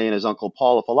 Pierre Genet and his uncle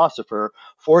Paul, a philosopher,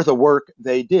 for the work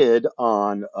they did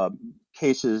on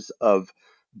cases of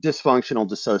dysfunctional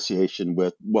dissociation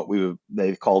with what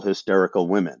they've called hysterical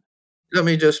women. Let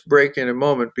me just break in a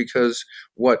moment, because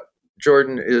what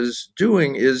Jordan is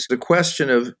doing is the question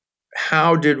of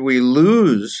how did we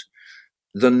lose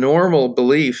the normal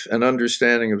belief and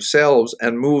understanding of selves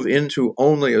and move into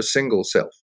only a single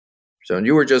self. So, and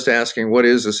you were just asking, what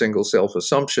is a single self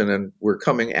assumption? And we're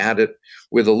coming at it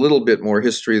with a little bit more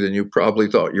history than you probably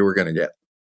thought you were going to get.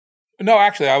 No,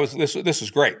 actually, this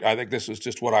is great. I think this is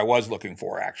just what I was looking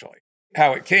for, actually.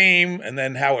 How it came, and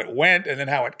then how it went, and then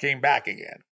how it came back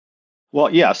again.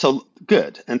 Well, yeah, so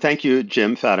good. And thank you,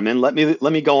 Jim Fadiman.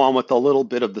 Let me go on with a little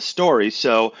bit of the story.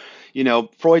 So,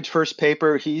 Freud's first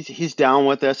paper, he's down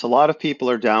with this. A lot of people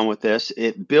are down with this.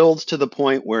 It builds to the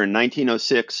point where in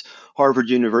 1906, Harvard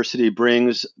University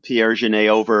brings Pierre Genet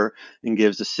over and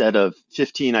gives a set of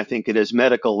 15, I think it is,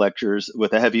 medical lectures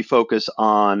with a heavy focus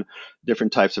on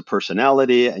different types of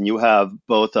personality. And you have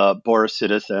both Boris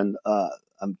Sidis and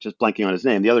I'm just blanking on his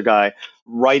name, the other guy,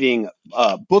 writing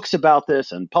books about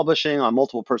this and publishing on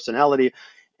multiple personality.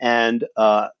 And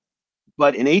but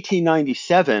in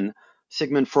 1897,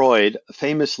 Sigmund Freud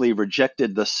famously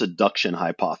rejected the seduction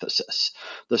hypothesis.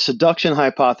 The seduction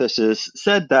hypothesis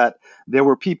said that there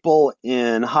were people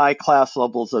in high class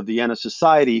levels of Vienna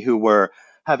society who were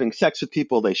having sex with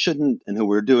people they shouldn't, and who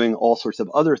were doing all sorts of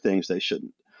other things they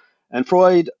shouldn't. And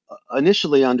Freud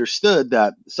initially understood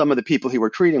that some of the people he were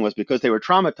treating was because they were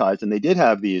traumatized, and they did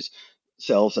have these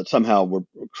cells that somehow were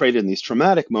created in these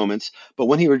traumatic moments. But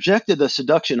when he rejected the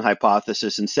seduction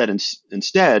hypothesis and said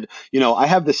instead, I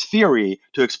have this theory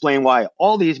to explain why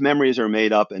all these memories are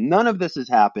made up and none of this has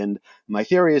happened. My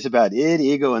theory is about id,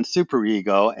 ego, and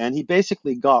superego. And he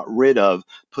basically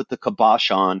put the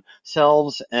kibosh on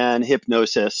selves and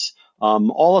hypnosis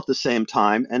all at the same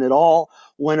time, and it all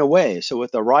went away. So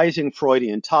with the rising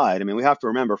Freudian tide, we have to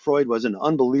remember Freud was an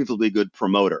unbelievably good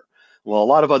promoter. Well, a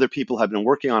lot of other people have been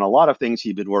working on a lot of things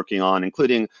he'd been working on,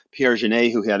 including Pierre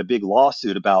Genet, who had a big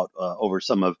lawsuit about over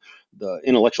some of the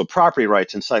intellectual property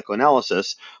rights in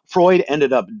psychoanalysis, Freud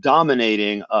ended up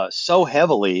dominating so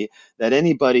heavily that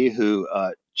anybody who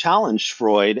challenged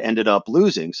Freud ended up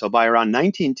losing. So by around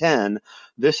 1910,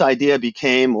 this idea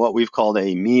became what we've called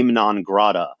a meme non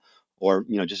grata, or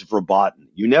just verboten.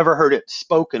 You never heard it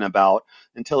spoken about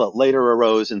until it later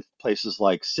arose in places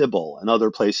like Sybil and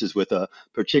other places with a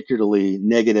particularly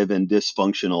negative and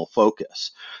dysfunctional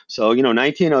focus. So,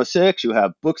 1906, you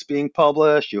have books being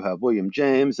published, you have William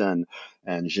James and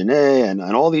Genet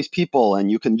and all these people, and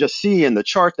you can just see in the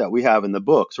chart that we have in the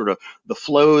book sort of the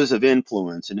flows of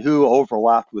influence and who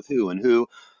overlapped with who and who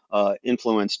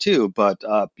influenced too. But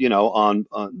on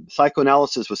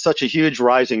psychoanalysis was such a huge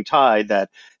rising tide that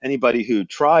anybody who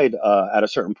tried at a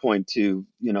certain point to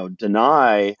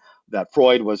deny that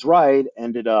Freud was right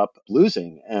ended up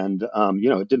losing, and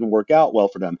it didn't work out well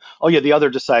for them. Oh yeah, the other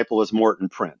disciple was Morton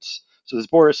Prince. So there's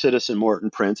Boris Citizen, Morton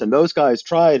Prince, and those guys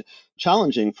tried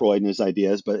challenging Freud and his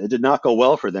ideas, but it did not go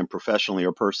well for them professionally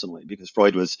or personally because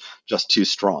Freud was just too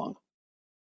strong.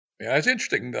 Yeah, it's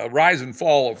interesting, the rise and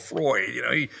fall of Freud.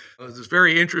 He was this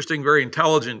very interesting, very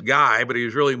intelligent guy, but he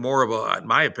was really more of in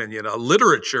my opinion, a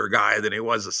literature guy than he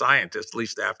was a scientist, at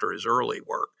least after his early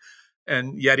work.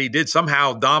 And yet he did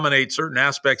somehow dominate certain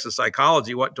aspects of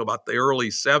psychology. What, until about the early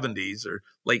 70s or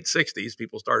late 60s,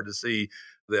 people started to see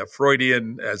the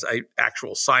Freudian as an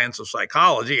actual science of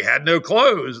psychology had no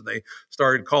clothes, and they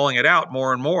started calling it out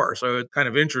more and more. So it's kind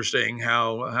of interesting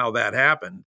how that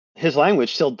happened. His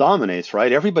language still dominates,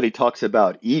 right? Everybody talks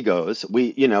about egos.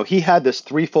 He had this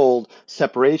threefold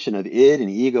separation of id and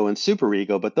ego and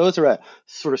superego, but those are at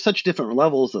sort of such different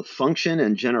levels of function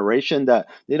and generation that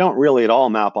they don't really at all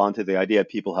map onto the idea of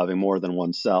people having more than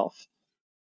one self.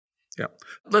 Yeah.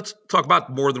 Let's talk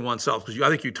about more than oneself, because I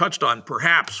think you touched on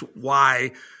perhaps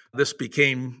why this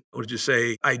became, what did you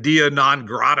say, idea non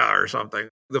grata or something.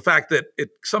 The fact that it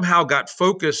somehow got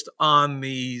focused on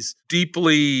these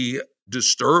deeply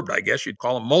disturbed, I guess you'd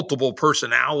call them, multiple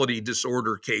personality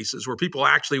disorder cases where people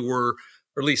actually were,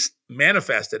 or at least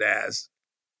manifested as,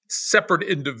 separate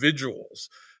individuals.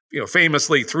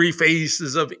 Famously, Three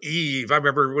Faces of Eve. I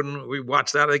remember when we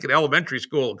watched that, I think in elementary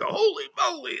school, go, holy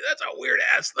moly, that's a weird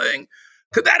ass thing.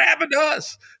 Could that happen to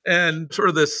us? And sort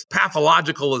of this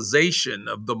pathologicalization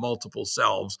of the multiple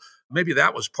selves, maybe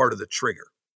that was part of the trigger.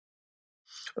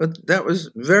 That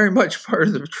was very much part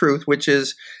of the truth, which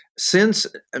is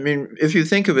if you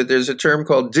think of it, there's a term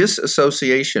called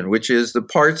disassociation, which is the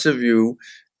parts of you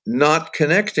not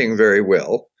connecting very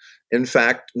well. In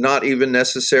fact, not even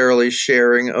necessarily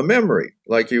sharing a memory.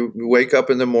 Like you wake up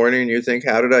in the morning and you think,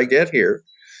 how did I get here?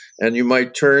 And you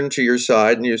might turn to your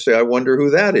side and you say, I wonder who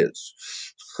that is.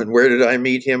 And where did I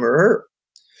meet him or her?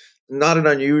 Not an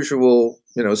unusual,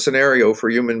 scenario for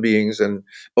human beings and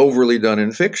overly done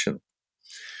in fiction.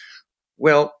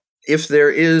 Well, if there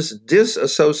is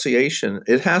disassociation,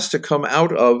 it has to come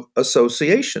out of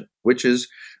association, which is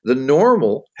the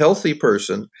normal, healthy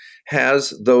person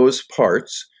has those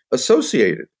parts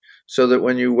associated. So that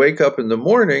when you wake up in the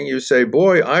morning, you say,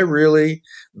 boy, I really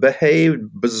behaved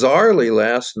bizarrely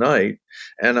last night.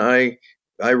 And I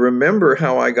remember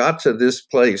how I got to this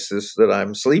place that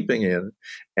I'm sleeping in.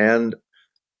 And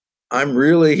I'm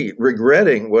really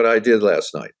regretting what I did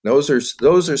last night. Those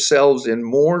are selves in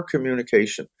more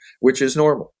communication, which is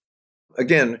normal.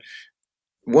 Again,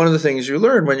 one of the things you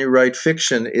learn when you write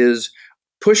fiction is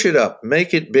push it up,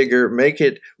 make it bigger, make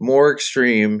it more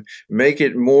extreme, make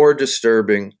it more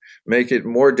disturbing, make it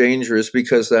more dangerous,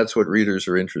 because that's what readers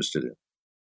are interested in.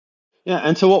 Yeah,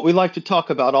 and so what we like to talk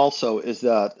about also is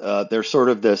that there's sort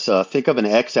of this, think of an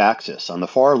x-axis. On the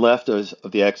far left of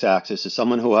the x-axis is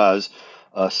someone who has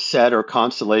a set or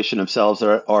constellation of selves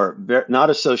that are not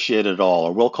associated at all,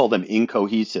 or we'll call them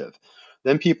incohesive.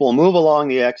 Then people move along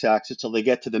the x-axis till they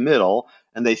get to the middle,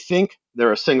 and they think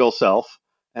they're a single self,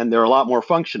 and they're a lot more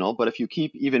functional. But if you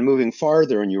keep even moving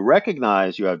farther and you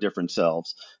recognize you have different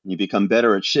selves, and you become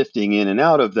better at shifting in and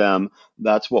out of them,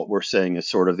 that's what we're saying is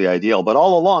sort of the ideal. But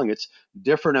all along, it's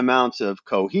different amounts of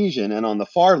cohesion. And on the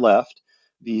far left,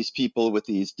 these people with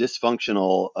these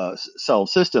dysfunctional cell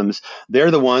systems,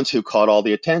 they're the ones who caught all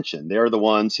the attention. They're the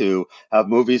ones who have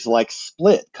movies like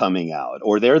Split coming out,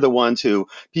 or they're the ones who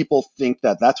people think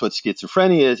that that's what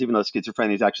schizophrenia is, even though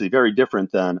schizophrenia is actually very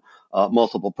different than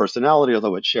multiple personality,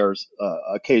 although it shares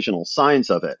occasional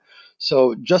signs of it.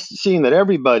 So just seeing that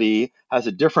everybody has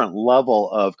a different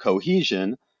level of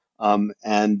cohesion,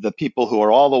 and the people who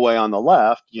are all the way on the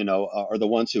left, are the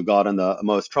ones who got in the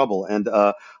most trouble. And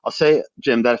I'll say,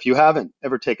 Jim, that if you haven't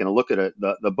ever taken a look at it,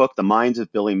 the book, The Minds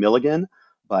of Billy Milligan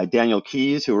by Daniel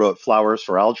Keyes, who wrote Flowers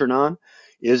for Algernon,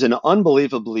 is an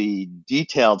unbelievably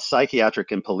detailed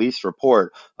psychiatric and police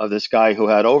report of this guy who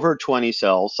had over 20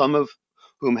 cells, some of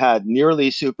whom had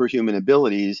nearly superhuman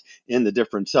abilities in the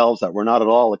different cells that were not at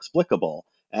all explicable.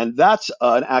 And that's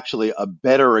actually a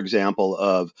better example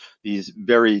of these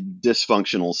very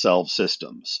dysfunctional cell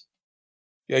systems.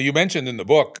 Yeah, you mentioned in the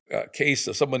book a case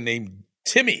of someone named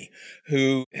Timmy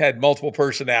who had multiple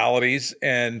personalities,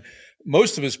 and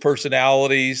most of his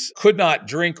personalities could not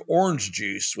drink orange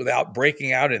juice without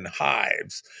breaking out in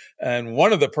hives. And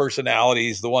one of the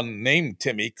personalities, the one named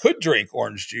Timmy, could drink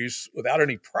orange juice without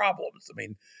any problems. I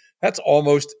mean, that's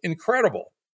almost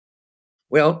incredible.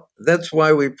 Well, that's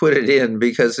why we put it in,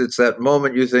 because it's that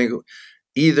moment you think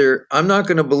either I'm not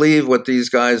going to believe what these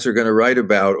guys are going to write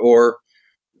about, or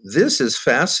this is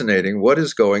fascinating. What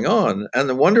is going on? And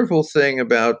the wonderful thing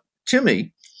about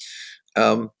Timmy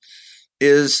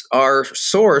is our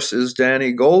source is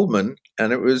Danny Goldman,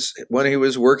 and it was when he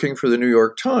was working for the New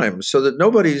York Times, so that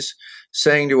nobody's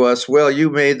saying to us, well, you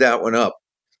made that one up,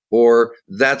 or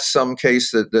that's some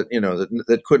case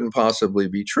that couldn't possibly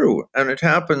be true. And it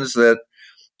happens that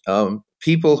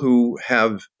people who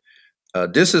have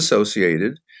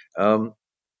disassociated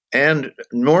and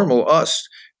normal us,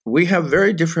 we have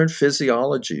very different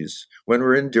physiologies when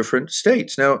we're in different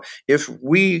states. Now, if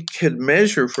we could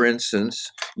measure, for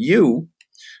instance, you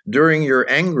during your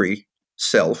angry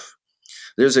self,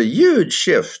 there's a huge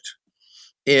shift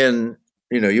in,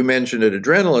 you mentioned it,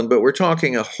 adrenaline, but we're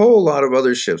talking a whole lot of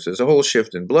other shifts. There's a whole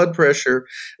shift in blood pressure.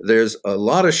 There's a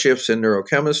lot of shifts in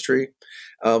neurochemistry.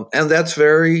 And that's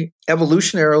very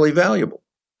evolutionarily valuable.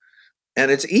 And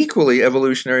it's equally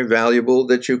evolutionarily valuable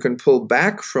that you can pull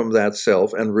back from that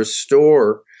self and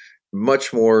restore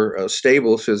much more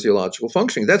stable physiological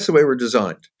functioning. That's the way we're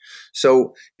designed.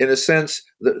 So in a sense,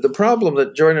 the problem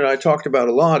that Jordan and I talked about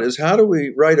a lot is how do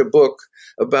we write a book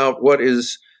about what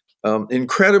is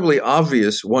incredibly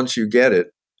obvious once you get it,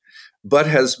 but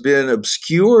has been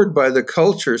obscured by the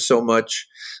culture so much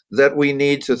that we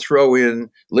need to throw in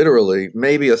literally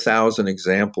maybe 1,000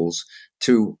 examples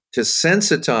to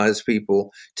sensitize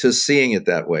people to seeing it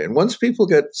that way. And once people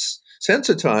get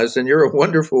sensitized, and you're a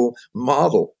wonderful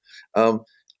model,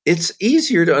 it's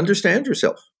easier to understand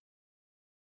yourself.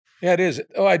 Yeah, it is.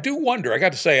 Oh, I do wonder, I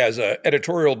got to say, as an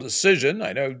editorial decision,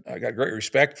 I know I got great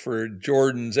respect for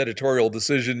Jordan's editorial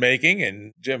decision making,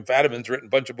 and Jim Fadiman's written a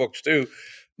bunch of books too.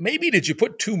 Maybe did you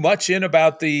put too much in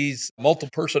about these multiple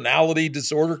personality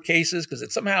disorder cases? Because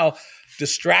it somehow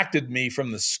distracted me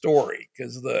from the story,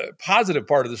 because the positive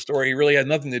part of the story really had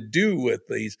nothing to do with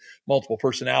these multiple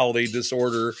personality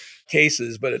disorder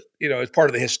cases, but it's part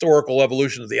of the historical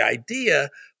evolution of the idea.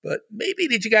 But maybe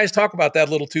did you guys talk about that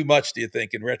a little too much, do you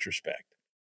think, in retrospect?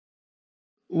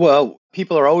 Well,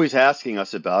 people are always asking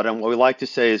us about it. And what we like to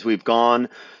say is we've gone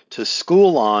to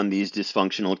school on these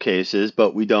dysfunctional cases,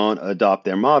 but we don't adopt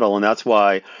their model. And that's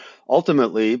why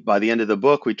ultimately, by the end of the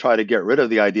book, we try to get rid of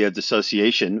the idea of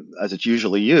dissociation as it's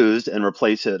usually used and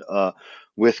replace it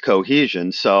with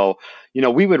cohesion. So,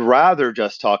 we would rather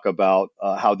just talk about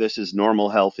how this is normal,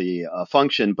 healthy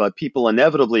function, but people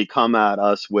inevitably come at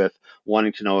us with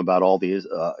wanting to know about all these,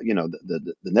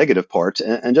 the negative parts.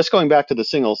 And just going back to the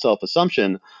single self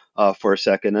assumption for a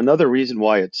second, another reason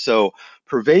why it's so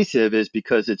pervasive is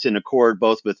because it's in accord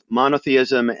both with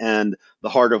monotheism and the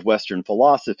heart of Western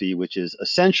philosophy, which is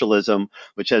essentialism,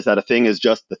 which says that a thing is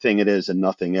just the thing it is and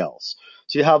nothing else.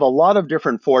 So you have a lot of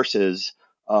different forces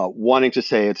wanting to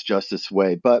say it's just this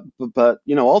way, but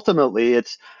ultimately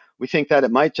we think that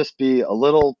it might just be a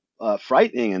little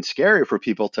frightening and scary for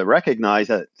people to recognize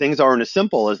that things aren't as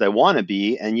simple as they want to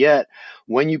be, and yet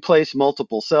when you place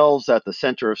multiple selves at the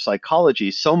center of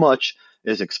psychology, so much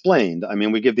is explained. I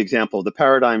mean, we give the example of the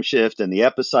paradigm shift and the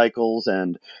epicycles,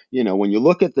 and when you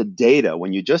look at the data,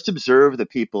 when you just observe the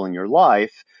people in your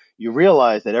life, you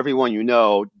realize that everyone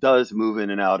does move in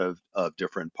and out of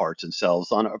different parts and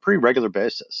cells on a pretty regular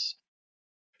basis.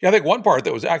 Yeah, I think one part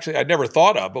that was actually I'd never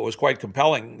thought of, but was quite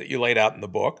compelling that you laid out in the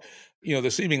book,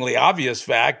 the seemingly obvious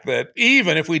fact that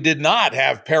even if we did not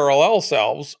have parallel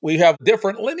selves, we have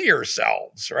different linear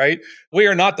selves, right? We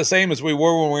are not the same as we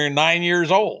were when we were 9 years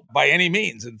old by any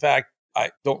means. In fact, I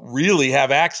don't really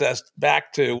have access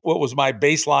back to what was my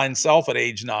baseline self at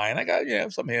age 9. I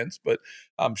got, some hints, but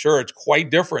I'm sure it's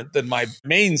quite different than my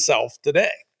main self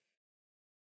today.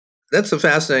 That's the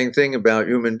fascinating thing about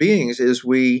human beings is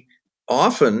we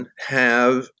often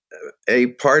have a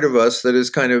part of us that is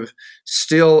kind of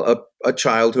still a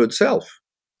childhood self.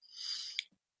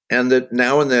 And that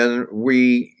now and then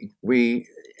we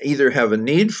either have a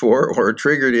need for or are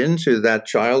triggered into that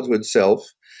childhood self.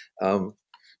 I'm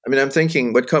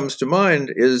thinking what comes to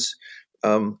mind is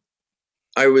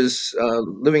I was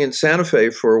living in Santa Fe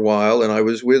for a while, and I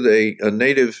was with a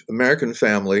Native American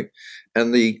family,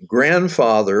 and the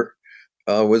grandfather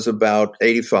was about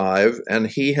 85, and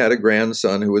he had a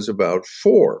grandson who was about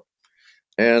 4.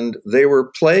 And they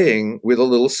were playing with a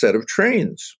little set of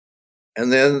trains.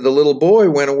 And then the little boy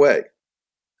went away.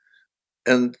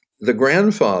 And the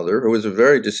grandfather, who was a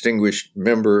very distinguished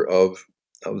member of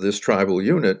this tribal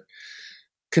unit,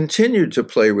 continued to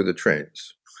play with the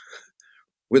trains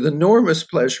with enormous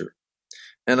pleasure.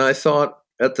 And I thought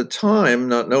at the time,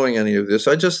 not knowing any of this,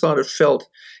 I just thought it felt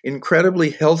incredibly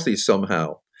healthy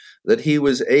somehow that he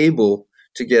was able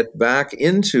to get back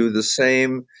into the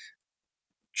same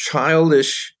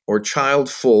childish or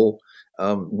childful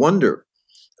wonder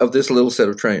of this little set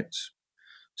of trains.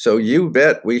 So you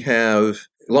bet we have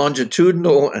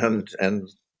longitudinal and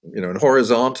and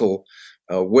horizontal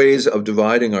ways of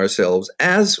dividing ourselves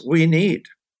as we need.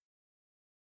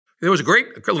 There was a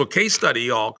great little case study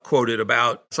y'all quoted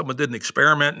about someone did an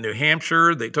experiment in New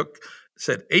Hampshire. They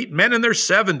said 8 men in their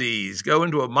 70s go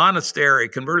into a monastery,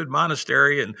 converted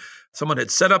monastery, and someone had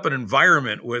set up an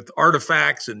environment with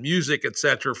artifacts and music, et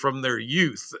cetera, from their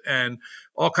youth, and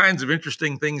all kinds of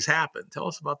interesting things happened. Tell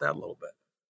us about that a little bit.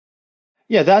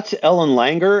 Yeah, that's Ellen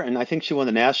Langer, and I think she won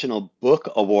the National Book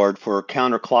Award for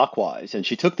Counterclockwise. And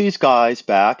she took these guys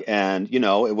back, and it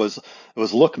was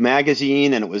Look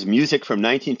magazine, and it was music from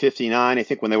 1959. I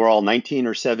think when they were all 19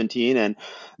 or 17, and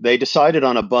they decided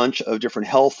on a bunch of different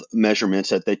health measurements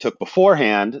that they took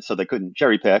beforehand, so they couldn't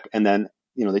cherry pick, and then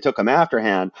they took them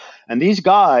afterhand. And these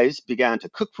guys began to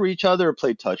cook for each other,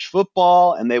 play touch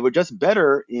football, and they were just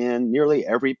better in nearly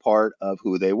every part of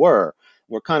who they were.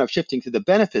 We're kind of shifting to the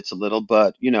benefits a little,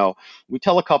 but we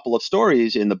tell a couple of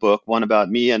stories in the book. One about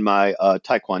me and my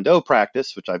Taekwondo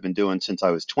practice, which I've been doing since I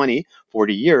was 20,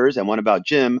 40 years, and one about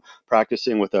Jim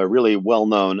practicing with a really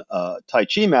well-known Tai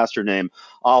Chi master named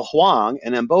Al Huang.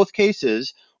 And in both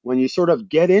cases, when you sort of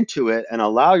get into it and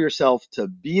allow yourself to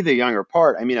be the younger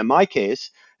part, I mean, in my case,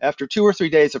 after 2 or 3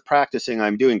 days of practicing,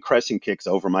 I'm doing crescent kicks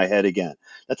over my head again.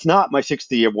 That's not my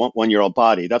 61-year-old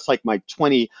body. That's like my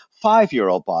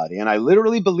 25-year-old body. And I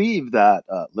literally believe that,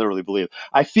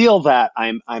 I feel that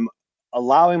I'm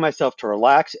allowing myself to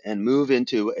relax and move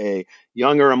into a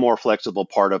younger and more flexible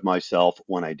part of myself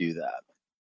when I do that.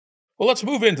 Well, let's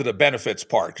move into the benefits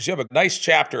part, because you have a nice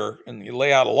chapter and you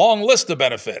lay out a long list of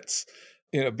benefits,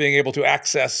 being able to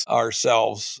access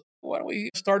ourselves. Why don't we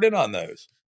start in on those?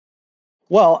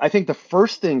 Well, I think the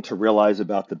first thing to realize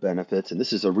about the benefits, and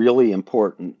this is a really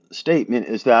important statement,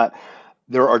 is that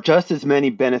there are just as many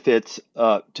benefits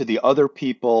to the other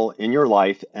people in your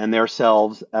life and their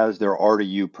selves as there are to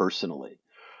you personally.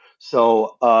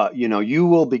 So, you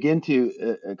will begin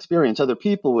to experience other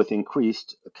people with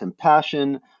increased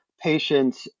compassion,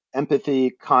 patience,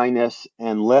 empathy, kindness,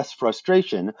 and less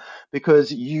frustration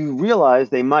because you realize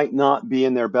they might not be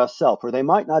in their best self, or they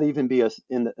might not even be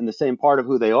in the same part of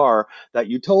who they are that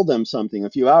you told them something a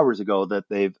few hours ago that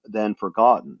they've then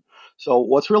forgotten. So,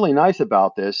 what's really nice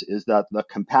about this is that the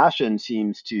compassion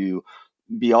seems to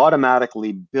be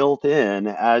automatically built in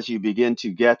as you begin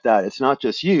to get that it's not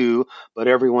just you, but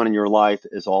everyone in your life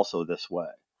is also this way.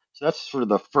 So that's sort of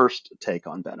the first take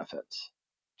on benefits.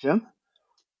 Jim?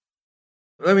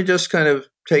 Let me just kind of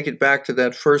take it back to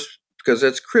that first, because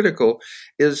that's critical,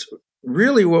 is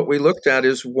really what we looked at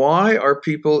is why are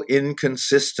people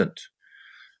inconsistent?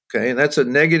 Okay, and that's a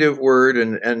negative word,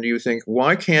 and you think,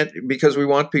 why can't, because we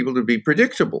want people to be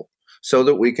predictable so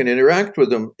that we can interact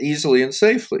with them easily and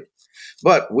safely.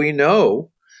 But we know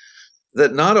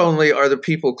that not only are the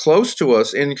people close to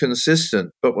us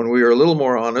inconsistent, but when we are a little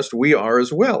more honest, we are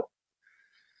as well.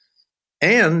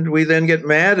 And we then get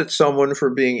mad at someone for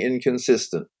being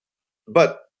inconsistent.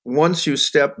 But once you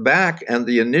step back and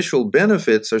the initial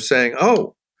benefits are saying,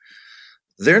 oh,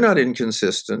 they're not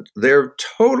inconsistent, they're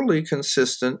totally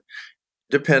consistent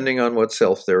depending on what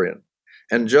self they're in.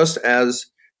 And just as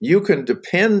you can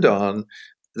depend on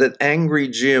that angry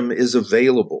Jim is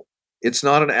available, it's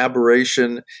not an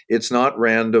aberration, it's not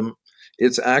random,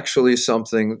 it's actually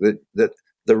something that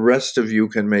the rest of you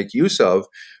can make use of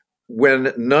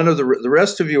when none of the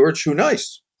rest of you are too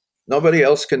nice. Nobody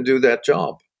else can do that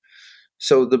job.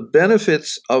 So the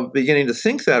benefits of beginning to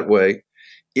think that way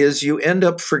is you end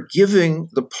up forgiving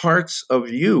the parts of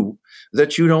you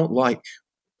that you don't like.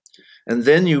 And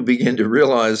then you begin to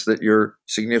realize that your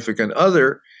significant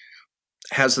other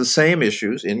has the same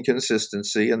issues,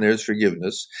 inconsistency, and there's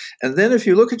forgiveness. And then if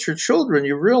you look at your children,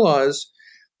 you realize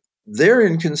they're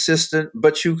inconsistent,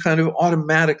 but you kind of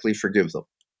automatically forgive them.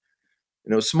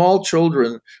 Small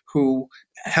children who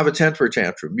have a temper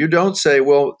tantrum, you don't say,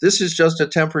 well, this is just a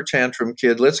temper tantrum,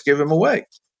 kid, let's give him away.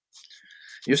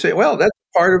 You say, well, that's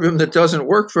part of him that doesn't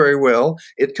work very well.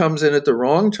 It comes in at the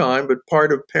wrong time, but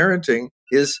part of parenting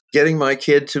is getting my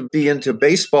kid to be into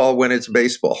baseball when it's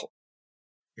baseball.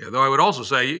 Yeah, though I would also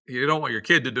say you don't want your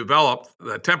kid to develop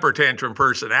the temper tantrum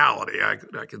personality.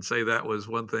 I can say that was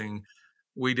one thing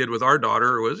we did with our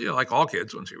daughter. Was, like all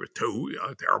kids, when she was 2,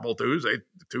 terrible 2s,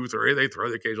 2, 3, they throw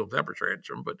the occasional temper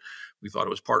tantrum. But we thought it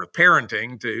was part of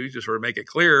parenting to just sort of make it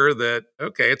clear that,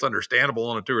 okay, it's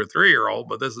understandable in a 2 or 3-year-old,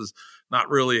 but this is not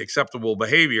really acceptable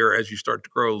behavior as you start to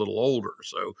grow a little older.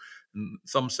 So in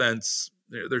some sense,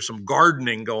 there's some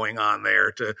gardening going on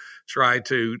there to try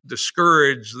to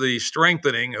discourage the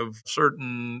strengthening of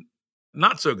certain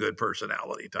not so good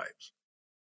personality types.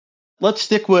 Let's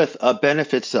stick with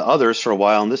benefits to others for a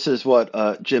while. And this is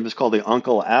what Jim has called the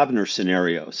Uncle Abner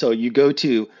scenario. So you go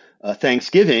to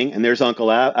Thanksgiving and there's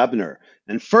Uncle Abner.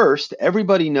 And first,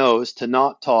 everybody knows to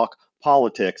not talk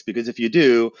politics, because if you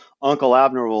do, Uncle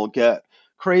Abner will get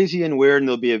crazy and weird and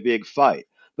there'll be a big fight.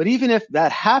 But even if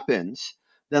that happens,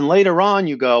 then later on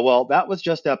you go, well, that was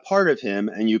just that part of him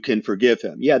and you can forgive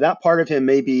him. Yeah, that part of him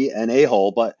may be an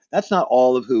a-hole, but that's not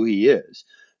all of who he is.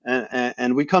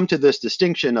 And we come to this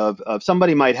distinction of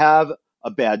somebody might have a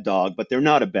bad dog, but they're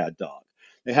not a bad dog.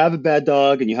 They have a bad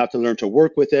dog and you have to learn to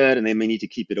work with it, and they may need to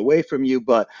keep it away from you,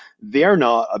 but they're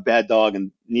not a bad dog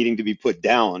and needing to be put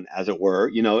down, as it were.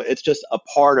 It's just a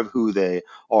part of who they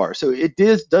are. So it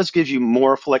does give you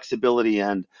more flexibility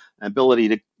and ability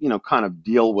to, kind of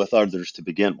deal with others to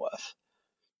begin with.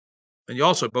 And you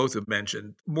also both have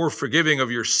mentioned more forgiving of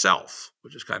yourself,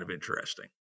 which is kind of interesting.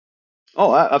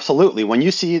 Oh, absolutely. When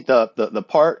you see the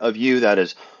part of you that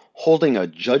is holding a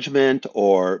judgment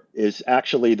or is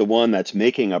actually the one that's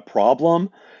making a problem,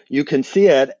 you can see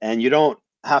it and you don't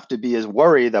have to be as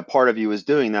worried that part of you is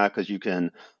doing that, because you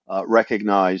can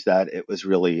recognize that it was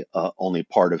really only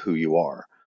part of who you are.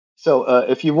 So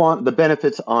if you want the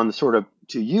benefits on sort of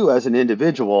to you as an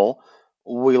individual,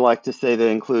 we like to say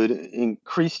they include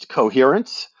increased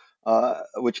coherence,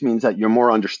 which means that you're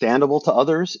more understandable to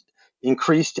others,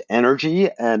 increased energy.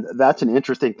 And that's an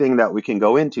interesting thing that we can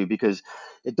go into, because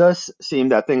it does seem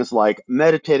that things like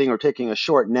meditating or taking a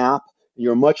short nap,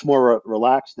 you're much more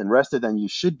relaxed and rested than you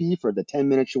should be for the 10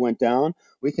 minutes you went down.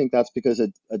 We think that's because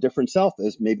a different self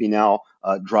is maybe now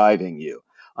driving you.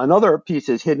 Another piece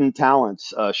is hidden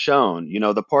talents shown.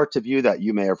 The parts of you that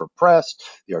you may have repressed,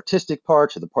 the artistic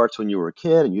parts, or the parts when you were a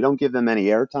kid, and you don't give them any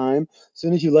airtime. As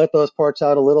soon as you let those parts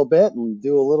out a little bit and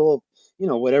do a little,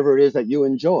 whatever it is that you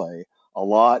enjoy a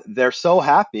lot, they're so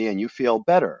happy and you feel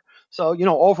better. So,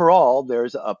 overall,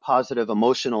 there's a positive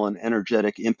emotional and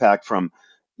energetic impact from,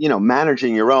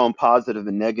 managing your own positive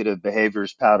and negative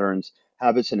behaviors, patterns,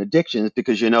 habits, and addictions,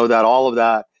 because you know that all of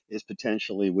that is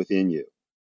potentially within you.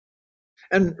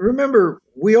 And remember,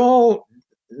 we all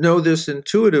know this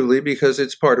intuitively because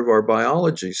it's part of our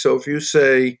biology. So if you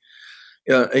say,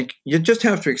 you just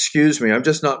have to excuse me, I'm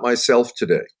just not myself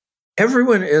today.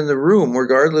 Everyone in the room,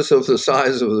 regardless of the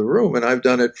size of the room, and I've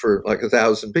done it for like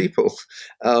 1,000 people,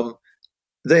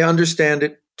 they understand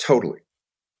it totally.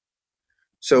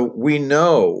 So we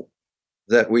know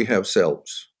that we have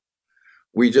selves.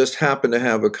 We just happen to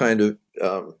have a kind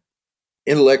of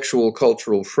intellectual,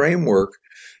 cultural framework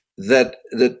that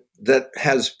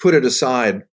has put it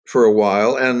aside for a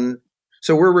while, and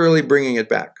so we're really bringing it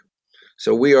back.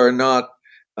 So we're not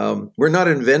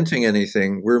inventing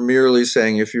anything. We're merely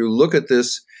saying, if you look at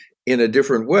this in a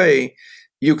different way,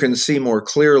 you can see more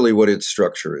clearly what its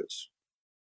structure is.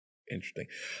 Interesting.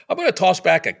 I'm going to toss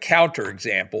back a counter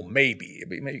example, maybe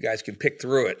you guys can pick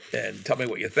through it and tell me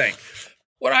what you think.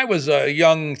 When I was a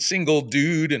young single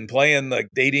dude and playing the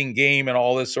dating game and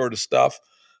all this sort of stuff,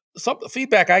 some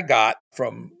feedback I got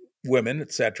from women,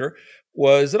 et cetera,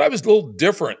 was that I was a little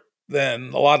different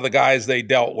than a lot of the guys they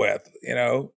dealt with.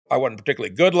 I wasn't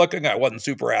particularly good looking. I wasn't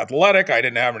super athletic. I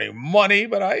didn't have any money,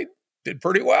 but I did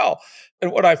pretty well.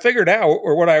 And what I figured out,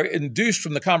 or what I induced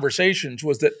from the conversations,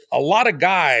 was that a lot of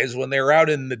guys, when they were out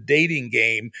in the dating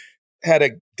game, had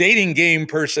a dating game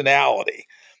personality.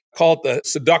 Call it the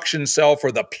seduction self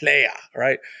or the playa,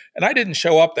 right? And I didn't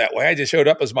show up that way. I just showed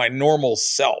up as my normal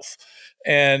self.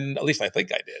 And at least I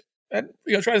think I did.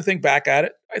 And, trying to think back at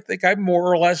it, I think I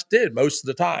more or less did most of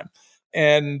the time.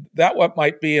 And that what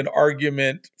might be an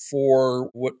argument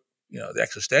for what, the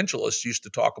existentialists used to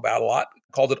talk about a lot,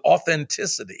 called it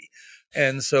authenticity.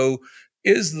 And so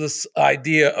is this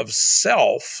idea of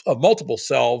self, of multiple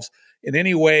selves, in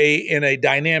any way in a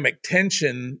dynamic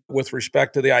tension with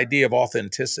respect to the idea of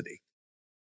authenticity?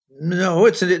 No,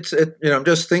 it's I'm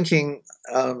just thinking.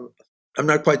 I'm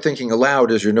not quite thinking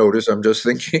aloud, as you notice. I'm just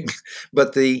thinking,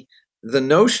 but the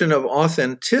notion of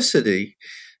authenticity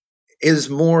is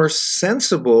more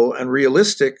sensible and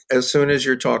realistic as soon as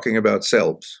you're talking about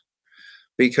selves.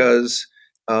 Because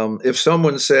if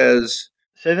someone says,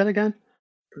 Say that again.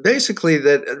 basically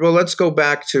that, well, let's go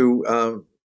back to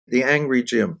the angry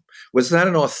Jim. Was that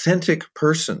an authentic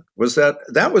person?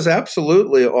 That was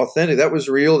absolutely authentic? That was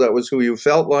real. That was who you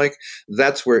felt like.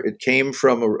 That's where it came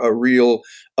from, a real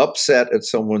upset at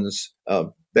someone's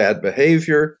bad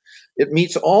behavior. It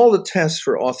meets all the tests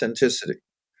for authenticity.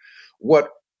 What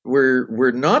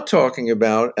we're not talking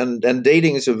about, and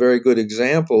dating is a very good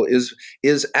example,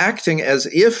 is acting as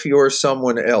if you're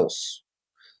someone else,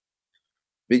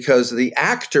 because the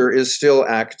actor is still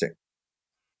acting.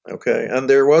 Okay. And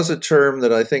there was a term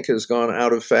that I think has gone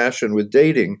out of fashion with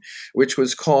dating, which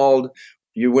was called,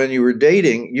 when you were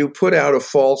dating, you put out a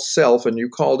false self and you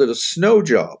called it a snow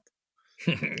job.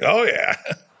 Oh, yeah.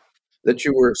 That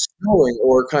you were snowing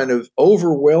or kind of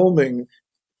overwhelming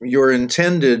your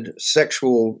intended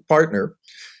sexual partner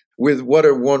with what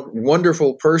a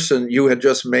wonderful person you had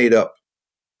just made up.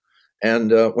 And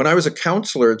when I was a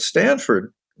counselor at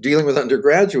Stanford dealing with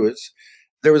undergraduates,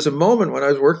 there was a moment when I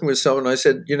was working with someone, I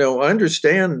said, I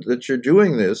understand that you're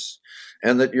doing this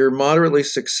and that you're moderately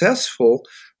successful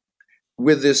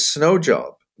with this snow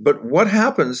job. But what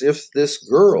happens if this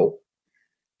girl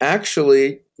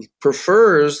actually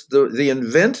prefers the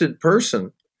invented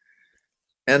person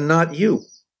and not you?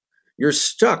 You're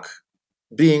stuck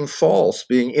being false,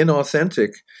 being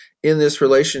inauthentic in this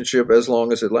relationship as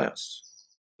long as it lasts.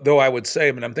 Though I would say,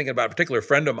 I'm thinking about a particular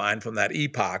friend of mine from that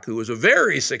epoch who was a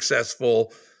very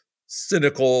successful,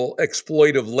 cynical,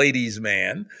 exploitive ladies'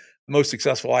 man, most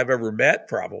successful I've ever met,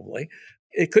 probably.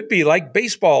 It could be like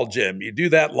baseball, Jim. You do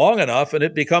that long enough and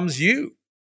it becomes you.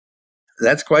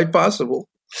 That's quite possible.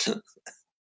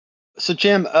 So,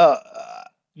 Jim,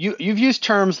 you've used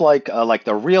terms like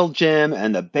the real Jim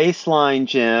and the baseline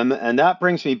Jim, and that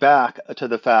brings me back to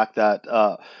the fact that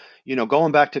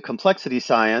going back to complexity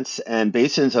science and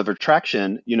basins of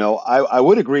attraction, I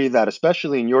would agree that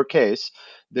especially in your case,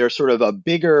 there's sort of a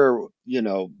bigger,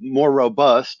 more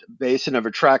robust basin of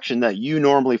attraction that you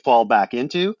normally fall back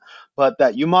into, but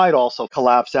that you might also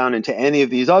collapse down into any of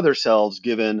these other selves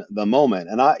given the moment.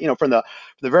 And from the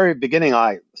very beginning,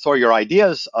 I saw your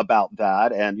ideas about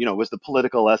that, and it was the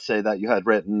political essay that you had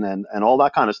written and all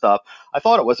that kind of stuff. I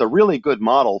thought it was a really good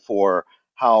model for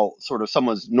how sort of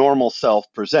someone's normal self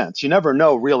presents. You never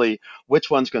know really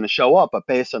which one's going to show up, but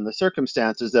based on the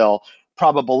circumstances, they'll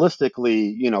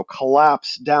probabilistically,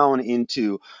 collapse down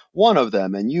into one of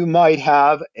them. And you might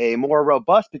have a more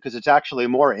robust because it's actually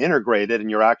more integrated and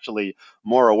you're actually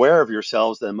more aware of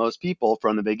yourselves than most people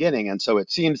from the beginning. And so it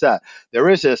seems that there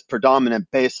is this predominant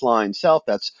baseline self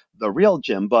that's the real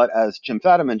Jim. But as Jim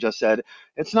Fadiman just said,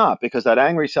 it's not, because that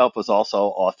angry self was also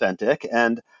authentic.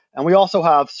 And we also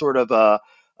have sort of a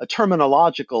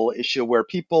terminological issue where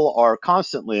people are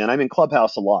constantly, and I'm in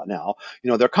Clubhouse a lot now,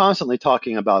 they're constantly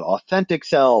talking about authentic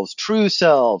selves, true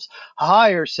selves,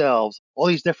 higher selves, all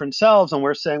these different selves. And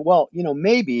we're saying, well,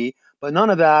 maybe, but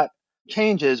none of that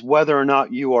changes whether or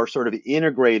not you are sort of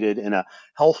integrated in a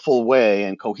healthful way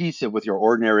and cohesive with your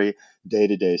ordinary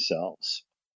day-to-day selves.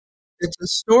 It's a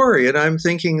story, and I'm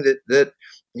thinking that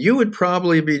you would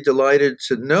probably be delighted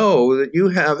to know that you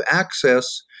have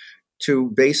access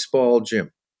to baseball Jim.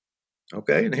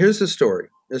 Okay, and here's the story.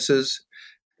 This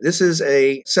is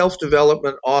a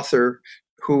self-development author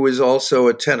who is also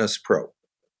a tennis pro.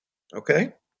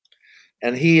 Okay,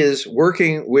 and he is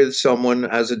working with someone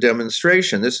as a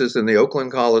demonstration. This is in the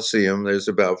Oakland Coliseum. There's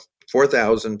about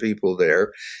 4,000 people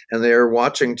there, and they're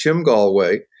watching Tim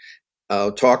Galway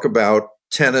talk about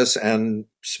tennis and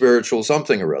spiritual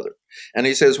something or other. And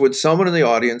he says, would someone in the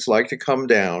audience like to come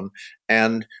down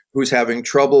and who's having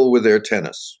trouble with their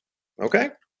tennis? Okay.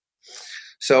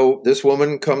 So this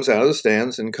woman comes out of the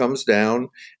stands and comes down,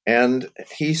 and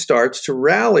he starts to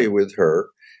rally with her.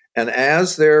 And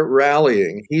as they're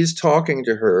rallying, he's talking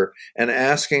to her and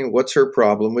asking what's her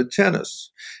problem with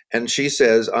tennis. And she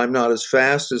says, I'm not as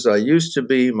fast as I used to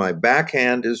be. My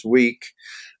backhand is weak.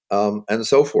 And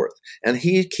so forth. And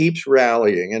he keeps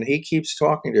rallying and he keeps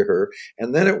talking to her.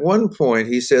 And then at one point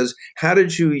he says, how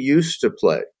did you used to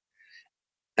play?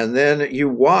 And then you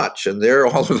watch, and there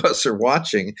all of us are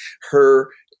watching her.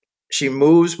 She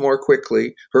moves more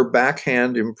quickly. Her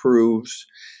backhand improves.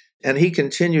 And he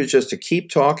continues just to keep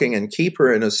talking and keep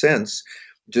her, in a sense,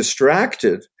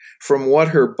 distracted from what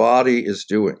her body is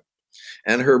doing.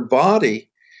 And her body,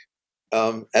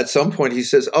 at some point he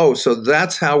says, oh, so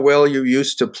that's how well you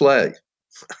used to play.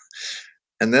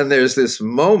 And then there's this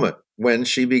moment when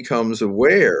she becomes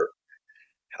aware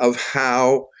of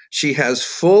how she has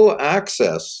full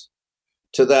access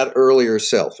to that earlier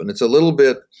self. And it's a little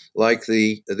bit like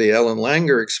the Ellen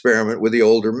Langer experiment with the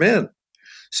older men.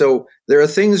 So there are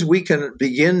things we can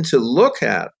begin to look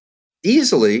at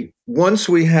easily once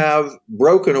we have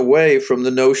broken away from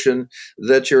the notion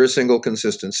that you're a single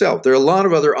consistent self. There are a lot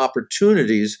of other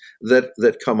opportunities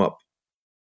that come up.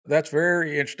 That's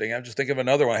very interesting. I'm just thinking of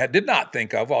another one I did not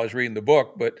think of while I was reading the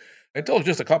book, but until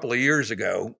just a couple of years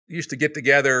ago, I used to get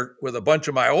together with a bunch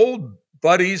of my old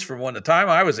buddies from when the time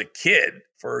I was a kid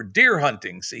for deer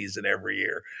hunting season every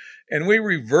year. And we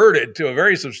reverted to a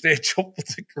very substantial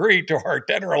degree to our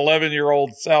 10 or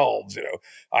 11-year-old selves.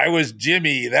 I was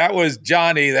Jimmy, that was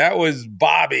Johnny, that was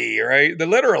Bobby, right?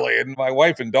 Literally. And my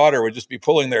wife and daughter would just be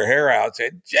pulling their hair out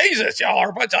saying, Jesus, y'all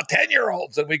are a bunch of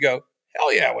 10-year-olds. And we go,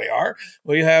 hell yeah, we are.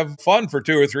 We have fun for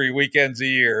 2 or 3 weekends a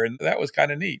year. And that was kind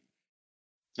of neat.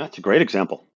 That's a great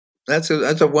example. That's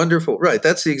a wonderful, right.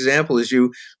 That's the example is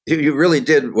you really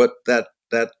did what that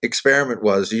experiment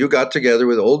was. You got together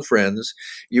with old friends.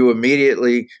 You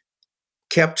immediately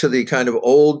kept to the kind of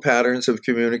old patterns of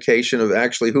communication of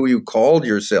actually who you called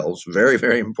yourselves. Very,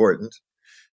 very important.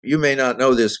 You may not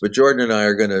know this, but Jordan and I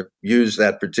are going to use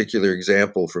that particular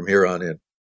example from here on in.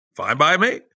 Fine by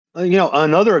me.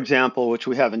 Another example, which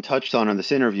we haven't touched on in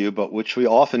this interview, but which we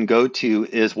often go to,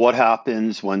 is what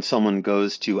happens when someone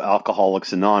goes to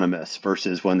Alcoholics Anonymous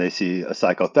versus when they see a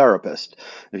psychotherapist.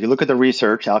 If you look at the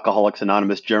research, Alcoholics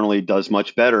Anonymous generally does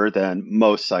much better than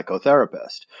most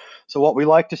psychotherapists. So what we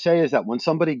like to say is that when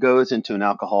somebody goes into an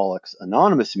Alcoholics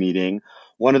Anonymous meeting,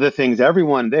 one of the things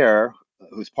everyone there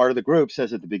who's part of the group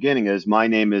says at the beginning is, my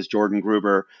name is Jordan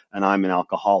Gruber and I'm an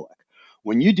alcoholic.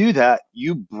 When you do that,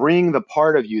 you bring the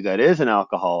part of you that is an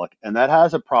alcoholic and that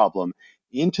has a problem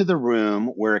into the room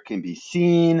where it can be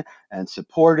seen and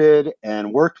supported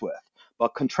and worked with.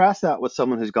 But contrast that with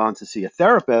someone who's gone to see a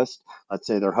therapist, let's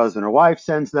say their husband or wife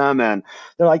sends them and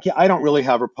they're like, yeah, I don't really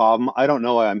have a problem. I don't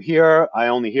know why I'm here. I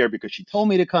only here because she told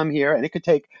me to come here. And it could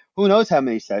take who knows how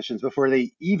many sessions before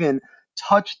they even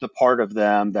touch the part of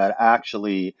them that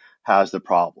actually has the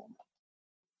problem.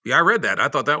 Yeah, I read that. I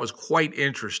thought that was quite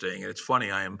interesting. And it's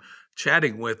funny, I am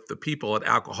chatting with the people at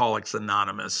Alcoholics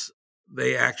Anonymous.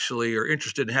 They actually are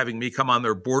interested in having me come on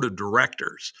their board of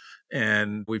directors.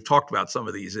 And we've talked about some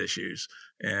of these issues,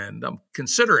 and I'm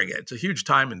considering it. It's a huge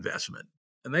time investment.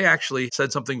 And they actually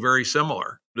said something very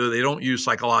similar. They don't use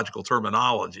psychological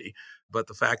terminology, but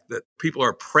the fact that people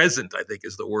are present, I think,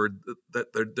 is the word,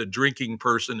 that the drinking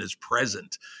person is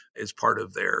present is part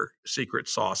of their secret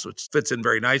sauce, which fits in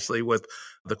very nicely with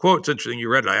the quote. It's interesting you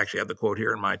read it. I actually have the quote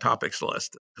here in my topics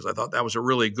list because I thought that was a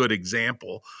really good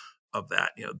example of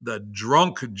that. The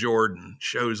drunk Jordan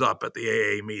shows up at the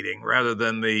AA meeting rather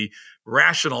than the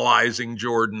rationalizing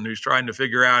Jordan who's trying to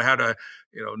figure out how to,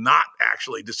 not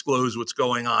actually disclose what's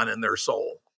going on in their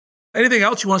soul. Anything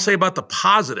else you want to say about the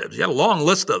positives? You had a long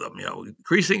list of them.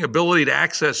 Increasing ability to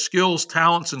access skills,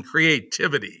 talents, and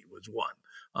creativity was one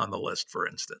on the list, for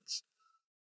instance.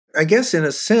 I guess in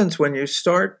a sense, when you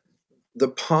start the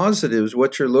positives,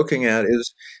 what you're looking at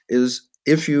is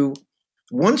if you,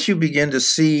 once you begin to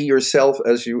see yourself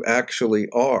as you actually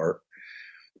are,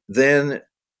 then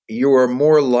you are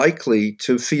more likely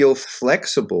to feel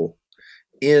flexible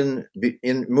in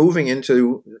moving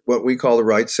into what we call the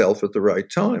right self at the right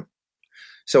time.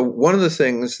 So one of the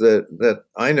things that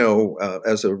I know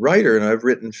as a writer, and I've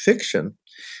written fiction,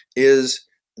 is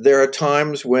there are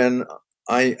times when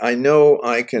I know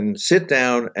I can sit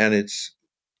down and it's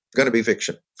going to be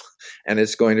fiction. And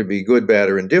it's going to be good, bad,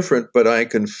 or indifferent, but I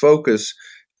can focus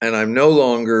and I'm no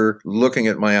longer looking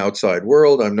at my outside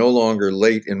world. I'm no longer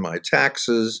late in my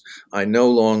taxes. I no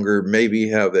longer maybe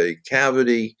have a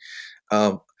cavity.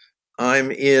 I'm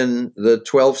in the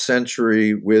 12th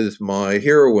century with my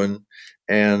heroine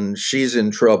and she's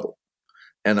in trouble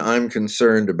and I'm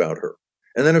concerned about her.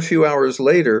 And then a few hours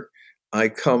later, I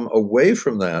come away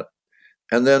from that.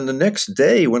 And then the next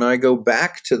day when I go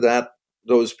back to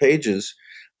those pages,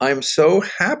 I'm so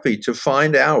happy to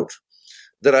find out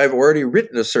that I've already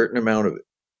written a certain amount of it.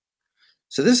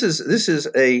 So this is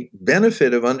a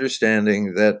benefit of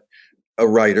understanding that a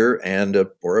writer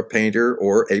or a painter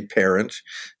or a parent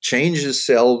changes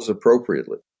selves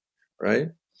appropriately, right?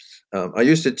 I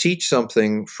used to teach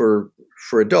something for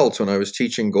adults when I was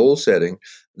teaching goal setting,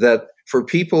 that for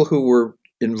people who were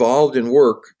involved in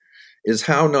work is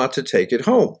how not to take it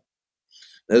home.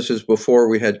 This was before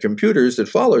we had computers that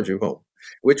followed you home,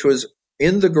 which was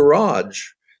in the garage.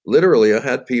 Literally, I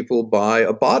had people buy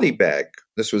a body bag.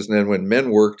 This was then when men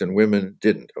worked and women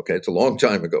didn't. Okay, it's a long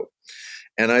time ago.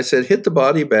 And I said, hit the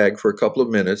body bag for a couple of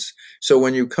minutes. So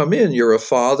when you come in, you're a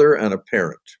father and a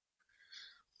parent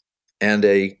and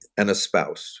a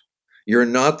spouse. You're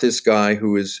not this guy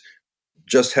who is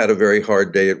just had a very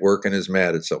hard day at work and is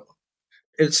mad at someone.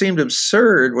 It seemed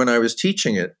absurd when I was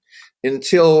teaching it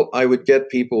until I would get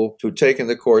people who'd taken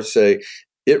the course say,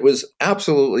 it was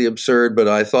absolutely absurd, but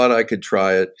I thought I could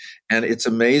try it. And it's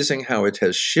amazing how it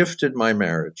has shifted my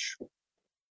marriage.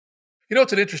 You know,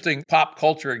 it's an interesting pop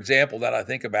culture example that I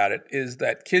think about it is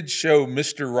that kids show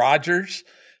Mr. Rogers.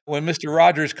 When Mr.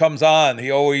 Rogers comes on,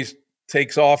 he always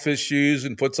takes off his shoes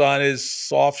and puts on his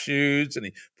soft shoes, and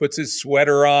he puts his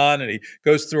sweater on, and he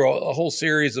goes through a whole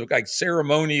series of like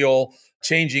ceremonial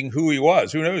changing who he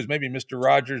was. Who knows? Maybe Mr.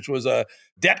 Rogers was a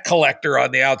debt collector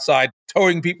on the outside,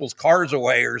 towing people's cars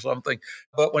away or something.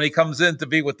 But when he comes in to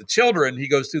be with the children, he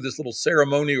goes through this little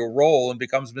ceremonial role and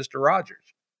becomes Mr. Rogers.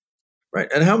 Right.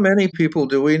 And how many people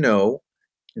do we know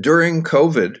during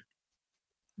COVID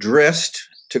dressed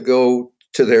to go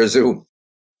to their Zoom?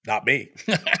 Not me.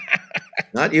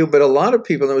 Not you, but a lot of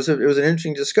people. It was an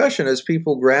interesting discussion as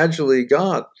people gradually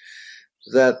got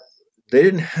that they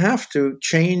didn't have to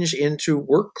change into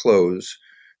work clothes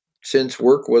since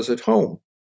work was at home.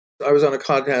 I was on a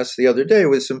podcast the other day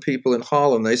with some people in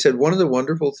Holland. They said one of the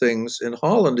wonderful things in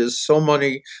Holland is so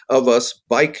many of us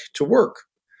bike to work.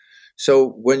 So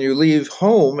when you leave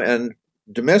home and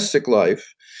domestic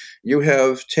life, you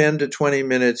have 10 to 20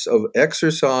 minutes of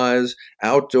exercise,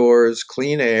 outdoors,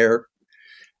 clean air.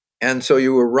 And so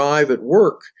you arrive at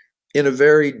work in a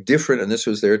very different, and this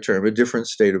was their term, a different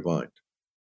state of mind.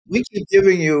 We keep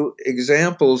giving you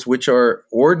examples which are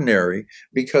ordinary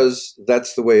because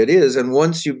that's the way it is. And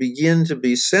once you begin to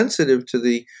be sensitive to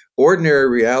the ordinary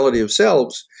reality of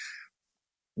selves,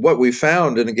 what we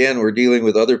found, and again, we're dealing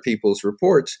with other people's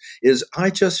reports, is I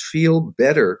just feel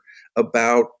better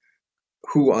about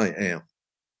who I am.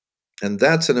 And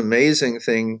that's an amazing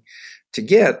thing to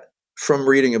get from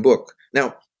reading a book.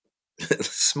 Now,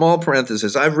 small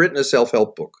parenthesis, I've written a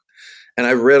self-help book. And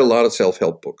I've read a lot of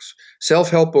self-help books.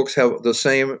 Self-help books have the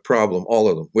same problem, all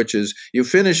of them, which is you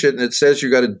finish it and it says you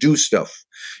got to do stuff.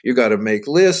 You got to make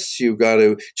lists. You got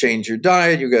to change your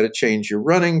diet. You got to change your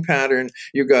running pattern.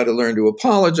 You got to learn to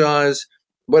apologize,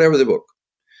 whatever the book.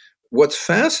 What's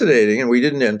fascinating, and we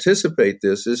didn't anticipate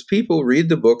this, is people read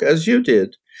the book as you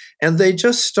did, and they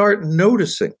just start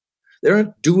noticing. They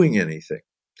aren't doing anything.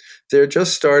 They're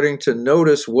just starting to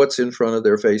notice what's in front of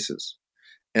their faces.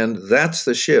 And that's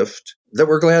the shift that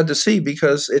we're glad to see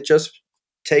because it just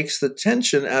takes the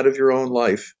tension out of your own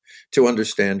life to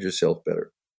understand yourself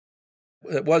better.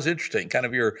 It was interesting. Kind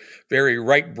of your very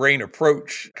right brain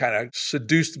approach kind of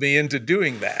seduced me into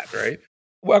doing that, right?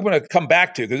 Well, I'm going to come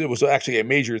back to, because it was actually a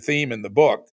major theme in the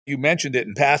book. You mentioned it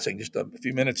in passing just a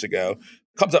few minutes ago.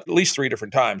 It comes up at least 3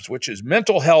 different times, which is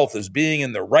mental health is being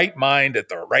in the right mind at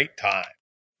the right time.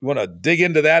 You want to dig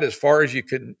into that as far as you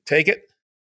can take it?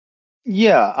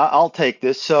 Yeah, I'll take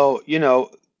this. So,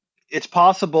 it's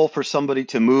possible for somebody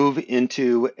to move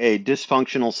into a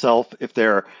dysfunctional self if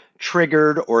they're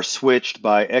triggered or switched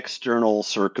by external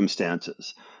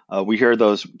circumstances. We hear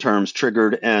those terms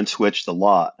triggered and switched a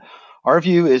lot. Our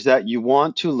view is that you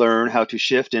want to learn how to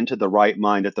shift into the right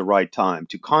mind at the right time,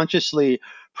 to consciously,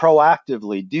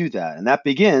 proactively do that. And that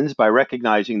begins by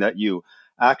recognizing that you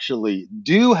actually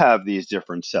do have these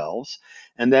different selves.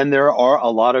 And then there are a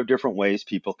lot of different ways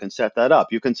people can set that up.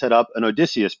 You can set up an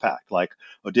Odysseus pact, like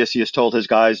Odysseus told his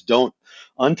guys, don't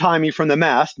untie me from the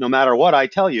mast, no matter what I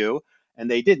tell you. And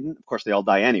they didn't. Of course, they all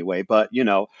die anyway, but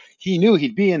he knew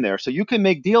he'd be in there. So you can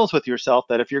make deals with yourself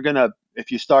that if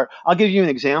you start, I'll give you an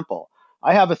example.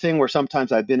 I have a thing where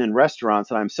sometimes I've been in restaurants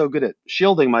and I'm so good at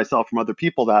shielding myself from other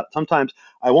people that sometimes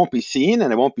I won't be seen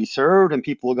and I won't be served and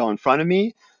people will go in front of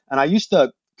me. And I used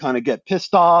to kind of get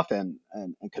pissed off and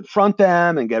confront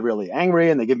them and get really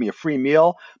angry and they give me a free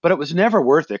meal. But it was never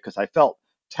worth it because I felt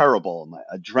terrible, my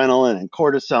adrenaline and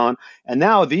cortisone. And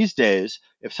now these days,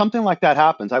 if something like that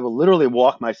happens, I will literally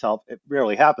walk myself. It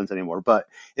rarely happens anymore. But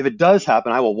if it does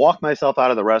happen, I will walk myself out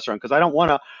of the restaurant because I don't want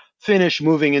to finish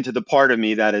moving into the part of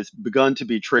me that has begun to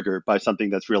be triggered by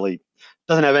something that's really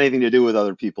doesn't have anything to do with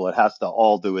other people. It has to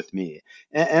all do with me.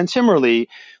 And similarly,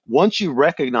 once you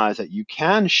recognize that you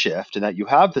can shift and that you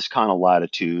have this kind of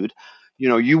latitude,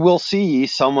 you will see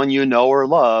someone you know or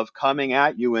love coming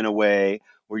at you in a way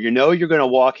where you're going to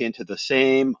walk into the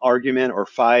same argument or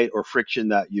fight or friction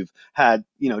that you've had,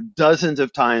 dozens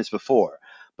of times before.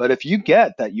 But if you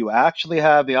get that you actually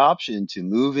have the option to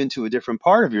move into a different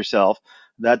part of yourself,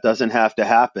 that doesn't have to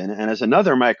happen. And as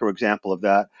another micro example of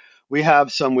that, we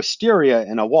have some wisteria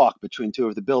in a walk between 2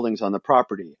 of the buildings on the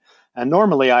property. And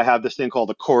normally I have this thing called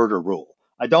a corridor rule.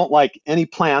 I don't like any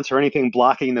plants or anything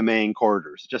blocking the main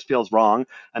corridors. It just feels wrong.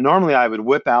 And normally I would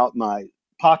whip out my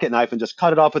pocket knife and just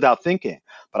cut it off without thinking.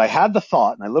 But I had the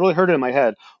thought, and I literally heard it in my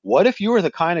head, what if you were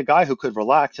the kind of guy who could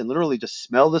relax and literally just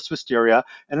smell this wisteria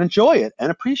and enjoy it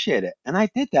and appreciate it? And I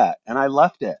did that, and I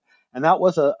left it. And that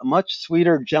was a much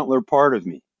sweeter, gentler part of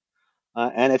me.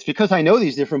 And it's because I know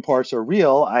these different parts are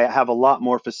real, I have a lot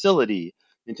more facility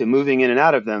into moving in and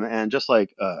out of them. And just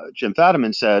like Jim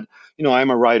Fadiman said,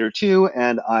 I'm a writer too,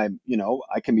 and I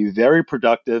can be very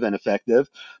productive and effective.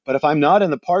 But if I'm not in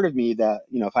the part of me that,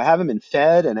 if I haven't been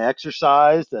fed and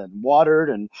exercised and watered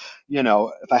and,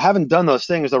 if I haven't done those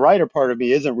things, the writer part of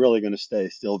me isn't really going to stay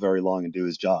still very long and do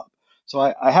his job. So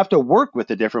I have to work with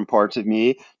the different parts of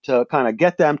me to kind of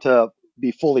get them to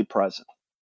be fully present.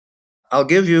 I'll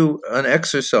give you an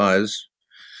exercise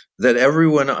that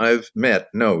everyone I've met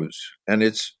knows. And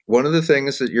it's one of the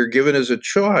things that you're given as a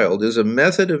child is a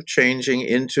method of changing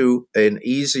into an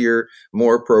easier,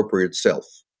 more appropriate self.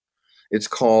 It's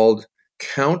called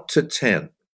count to 10.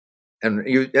 And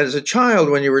you, as a child,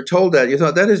 when you were told that, you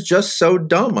thought, that is just so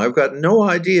dumb. I've got no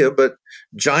idea, but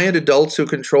giant adults who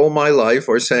control my life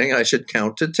are saying I should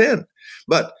count to 10.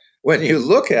 But when you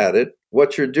look at it,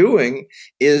 what you're doing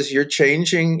is you're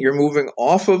moving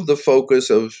off of the focus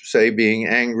of, say, being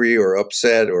angry or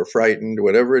upset or frightened,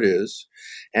 whatever it is,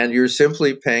 and you're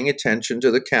simply paying attention to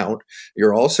the count.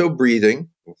 You're also breathing.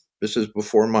 This is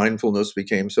before mindfulness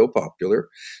became so popular.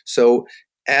 So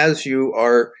as you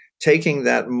are taking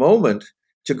that moment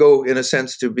to go, in a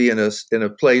sense, to be in a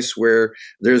place where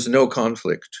there's no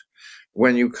conflict,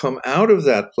 when you come out of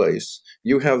that place,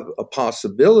 you have a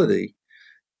possibility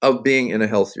of being in a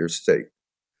healthier state.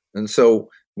 And so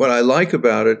what I like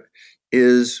about it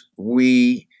is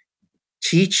we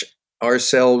teach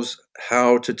ourselves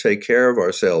how to take care of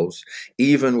ourselves,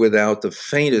 even without the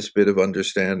faintest bit of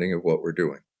understanding of what we're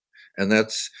doing. And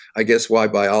that's, I guess, why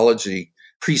biology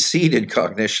preceded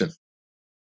cognition.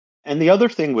 And the other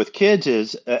thing with kids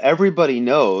is everybody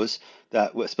knows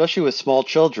that, especially with small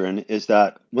children, is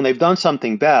that when they've done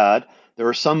something bad, there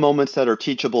are some moments that are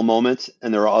teachable moments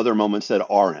and there are other moments that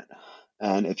aren't.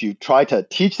 And if you try to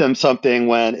teach them something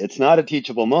when it's not a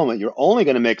teachable moment, you're only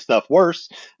going to make stuff worse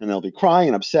and they'll be crying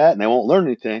and upset and they won't learn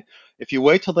anything. If you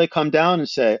wait till they come down and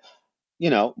say,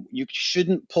 you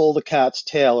shouldn't pull the cat's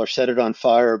tail or set it on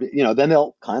fire, then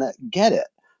they'll kind of get it.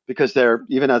 Because they're,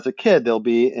 even as a kid, they'll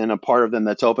be in a part of them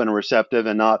that's open and receptive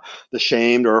and not the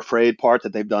shamed or afraid part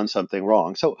that they've done something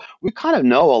wrong. So we kind of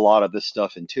know a lot of this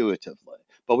stuff intuitively,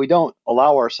 but we don't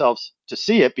allow ourselves to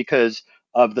see it because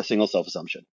of the single self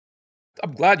assumption.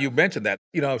 I'm glad you mentioned that.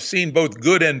 I've seen both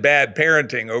good and bad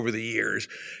parenting over the years.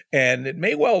 And it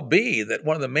may well be that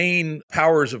one of the main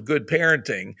powers of good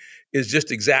parenting is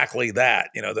just exactly that.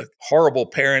 The horrible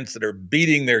parents that are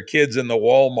beating their kids in the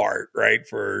Walmart, right,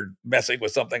 for messing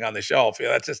with something on the shelf.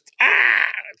 That's just,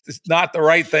 it's not the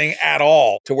right thing at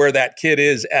all to where that kid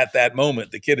is at that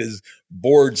moment. The kid is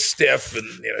bored stiff and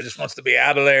just wants to be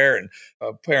out of there. And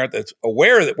a parent that's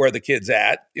aware that where the kid's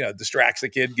at, distracts the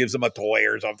kid, gives them a toy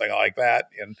or something like that.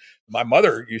 And my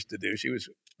mother used to do, she was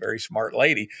a very smart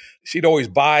lady. She'd always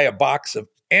buy a box of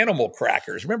animal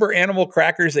crackers. Remember animal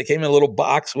crackers? They came in a little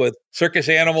box with circus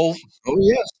animals. Oh,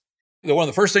 yes. One of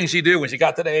the first things she did when she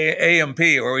got to the AMP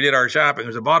where we did our shopping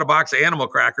was I bought a box of animal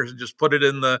crackers and just put it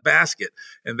in the basket.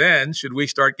 And then should we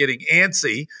start getting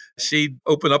antsy, she'd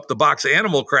open up the box of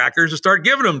animal crackers and start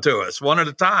giving them to us one at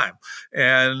a time.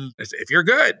 And I said, if you're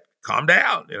good, calm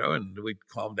down, and we'd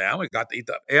calm down. We got to eat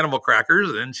the animal crackers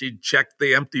and then she'd check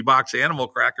the empty box of animal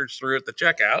crackers through at the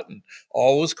checkout and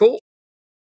all was cool.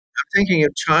 I'm thinking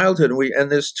of childhood and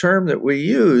this term that we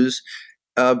use,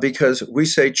 because we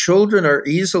say children are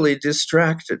easily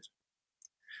distracted.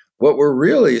 What we're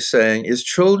really saying is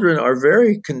children are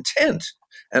very content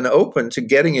and open to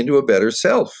getting into a better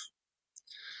self.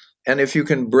 And if you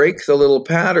can break the little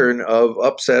pattern of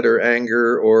upset or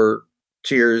anger or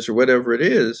tears or whatever it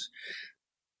is,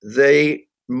 they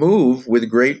move with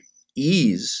great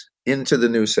ease into the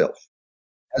new self.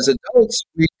 As adults,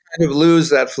 we kind of lose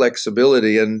that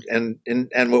flexibility, and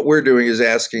what we're doing is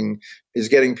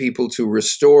getting people to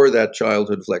restore that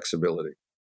childhood flexibility.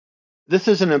 This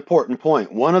is an important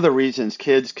point. One of the reasons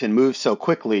kids can move so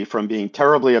quickly from being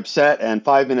terribly upset and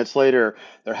 5 minutes later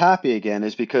they're happy again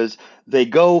is because they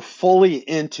go fully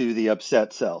into the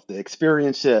upset self. They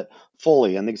experience it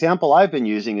fully. And the example I've been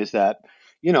using is that,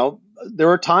 there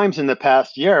were times in the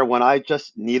past year when I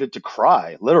just needed to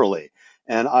cry, literally.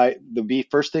 And there'd be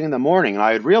first thing in the morning. And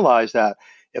I had realized that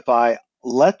if I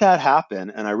let that happen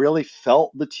and I really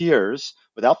felt the tears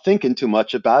without thinking too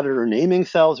much about it or naming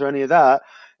selves or any of that,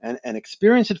 and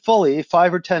experience it fully,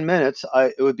 5 or 10 minutes,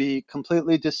 it would be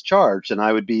completely discharged and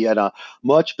I would be at a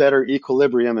much better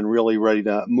equilibrium and really ready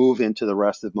to move into the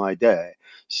rest of my day.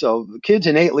 So kids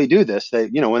innately do this. They,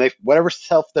 when they, whatever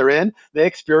self they're in, they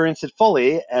experience it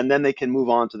fully, and then they can move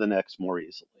on to the next more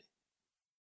easily.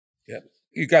 Yeah.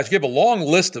 You guys give a long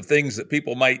list of things that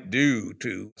people might do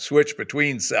to switch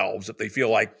between selves if they feel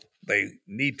like they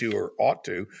need to or ought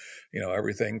to.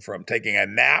 Everything from taking a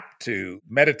nap to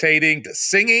meditating to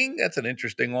singing. That's an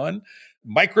interesting one.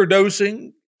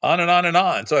 Microdosing, on and on and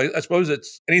on. So I suppose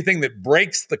it's anything that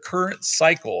breaks the current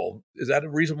cycle. Is that a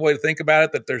reasonable way to think about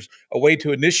it? That there's a way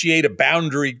to initiate a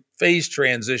boundary phase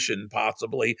transition,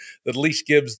 possibly, that at least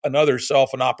gives another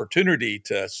self an opportunity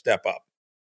to step up.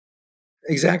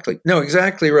 Exactly. No,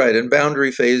 exactly right. And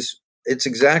boundary phase, it's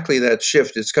exactly that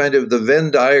shift. It's kind of the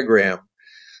Venn diagram,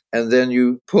 and then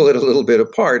you pull it a little bit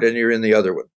apart and you're in the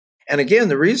other one. And again,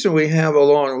 the reason we have a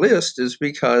long list is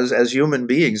because as human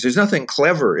beings, there's nothing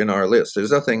clever in our list.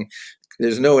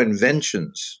 There's no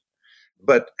inventions.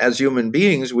 But as human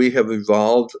beings, we have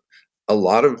evolved a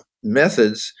lot of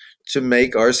methods to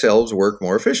make ourselves work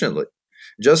more efficiently.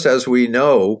 Just as we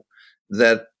know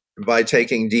that by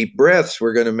taking deep breaths,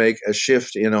 we're going to make a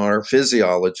shift in our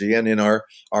physiology and in our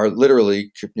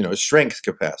literally, strength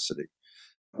capacity.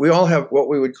 We all have what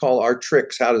we would call our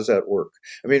tricks. How does that work?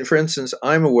 I mean, for instance,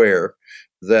 I'm aware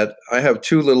that I have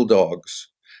 2 little dogs.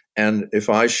 And if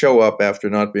I show up after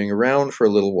not being around for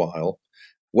a little while,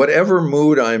 whatever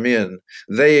mood I'm in,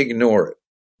 they ignore it.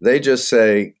 They just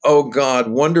say, "Oh God,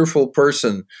 wonderful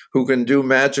person who can do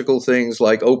magical things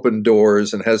like open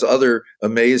doors and has other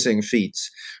amazing feats,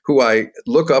 who I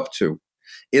look up to,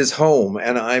 is home,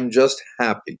 and I'm just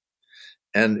happy."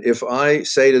 And if I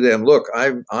say to them, "Look,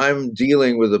 I'm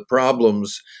dealing with the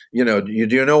problems, do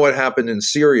you know what happened in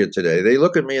Syria today?" They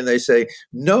look at me and they say,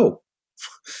 "No,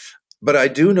 but I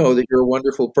do know that you're a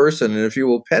wonderful person, and if you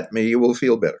will pet me, you will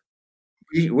feel better."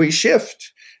 We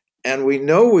shift. And we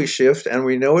know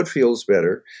it feels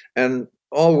better. And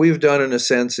all we've done in a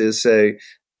sense is say,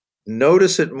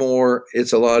 notice it more.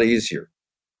 It's a lot easier.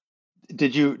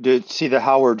 Did you see the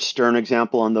Howard Stern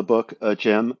example in the book,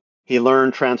 Jim? He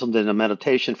learned transcendental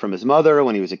meditation from his mother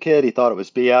when he was a kid. He thought it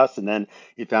was BS, and then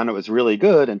he found it was really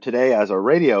good. And today, as a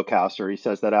radiocaster, he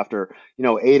says that after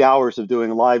 8 hours of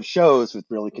doing live shows with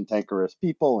really cantankerous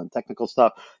people and technical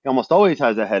stuff, he almost always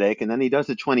has a headache. And then he does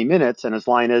it 20 minutes, and his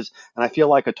line is, "And I feel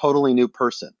like a totally new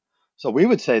person." So we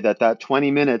would say that 20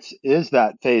 minutes is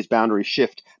that phase boundary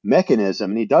shift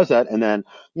mechanism, and he does that, and then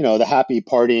the happy,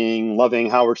 partying, loving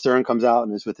Howard Stern comes out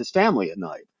and is with his family at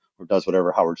night, or does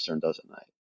whatever Howard Stern does at night.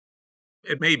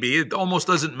 It may be. It almost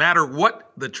doesn't matter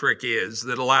what the trick is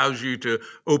that allows you to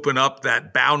open up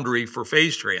that boundary for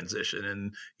phase transition.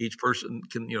 And each person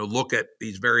can, look at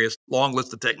these various long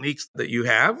list of techniques that you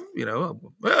have.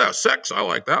 Sex, I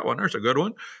like that one. There's a good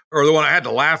one. Or the one I had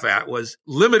to laugh at was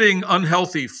limiting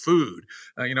unhealthy food.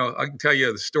 I can tell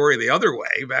you the story the other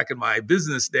way. Back in my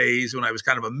business days, when I was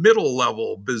kind of a middle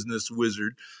level business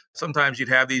wizard, sometimes you'd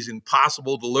have these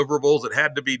impossible deliverables that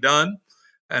had to be done.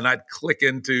 And I'd click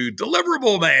into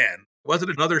Deliverable Man. Was it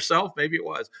another self? Maybe it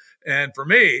was. And for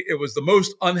me, it was the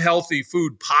most unhealthy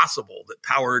food possible that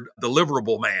powered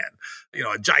Deliverable Man.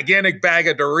 A gigantic bag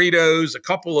of Doritos, a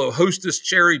couple of Hostess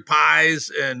cherry pies,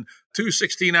 and 2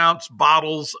 16-ounce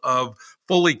bottles of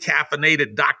fully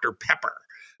caffeinated Dr. Pepper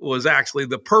was actually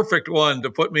the perfect one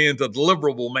to put me into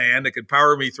Deliverable Man that could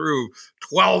power me through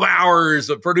 12 hours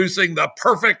of producing the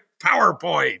perfect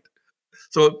PowerPoint.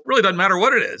 So it really doesn't matter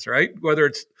what it is, right? Whether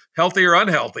it's healthy or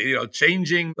unhealthy,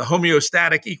 changing the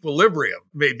homeostatic equilibrium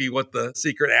may be what the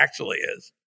secret actually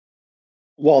is.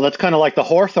 Well, that's kind of like the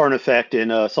Hawthorne effect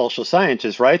in social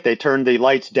sciences, right? They turned the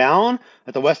lights down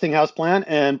at the Westinghouse plant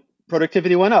and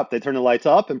productivity went up. They turned the lights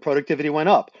up and productivity went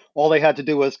up. All they had to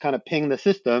do was kind of ping the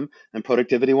system and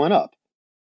productivity went up.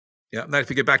 Yeah, and then if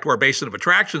you get back to our basin of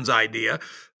attractions idea,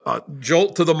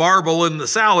 jolt to the marble in the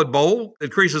salad bowl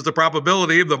increases the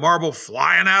probability of the marble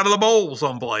flying out of the bowl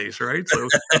someplace, right? So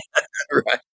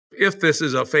Right. If this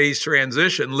is a phase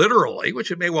transition, literally,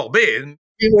 which it may well be. And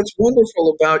what's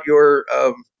wonderful about your,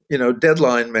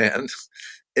 deadline man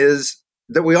is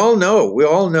that we all know,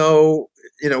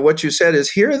 what you said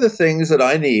is, here are the things that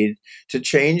I need to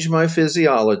change my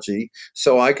physiology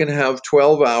so I can have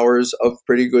 12 hours of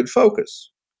pretty good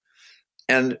focus.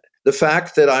 And the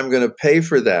fact that I'm going to pay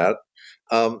for that,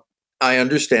 I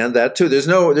understand that too. There's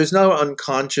no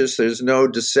unconscious, there's no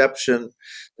deception.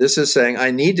 This is saying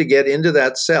I need to get into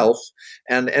that self,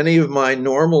 and any of my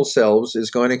normal selves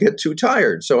is going to get too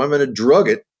tired. So I'm going to drug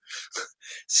it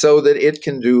so that it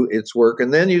can do its work.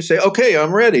 And then you say, okay,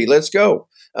 I'm ready, let's go.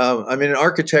 In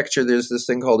architecture, there's this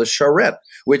thing called a charrette,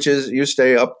 which is you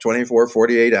stay up 24,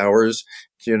 48 hours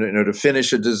to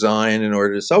finish a design in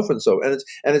order to so and so. And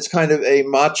it's kind of a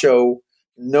macho,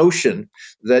 notion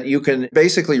that you can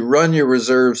basically run your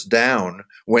reserves down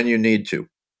when you need to.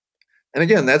 And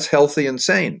again, that's healthy and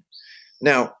sane.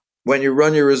 Now, when you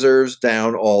run your reserves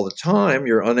down all the time,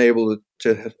 you're unable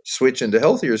to switch into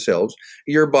healthier selves.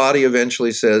 Your body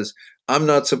eventually says, I'm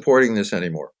not supporting this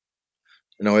anymore.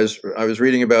 I was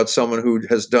reading about someone who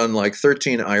has done like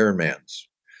 13 Ironmans.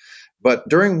 But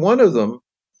during one of them,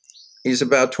 he's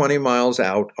about 20 miles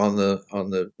out on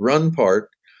the run part,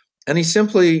 and he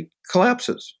simply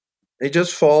collapses. He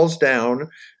just falls down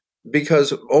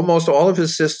because almost all of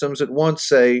his systems at once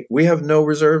say, we have no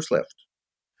reserves left.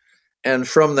 And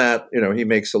from that, he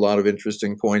makes a lot of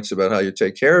interesting points about how you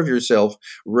take care of yourself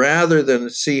rather than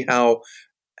see how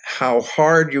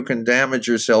hard you can damage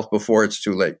yourself before it's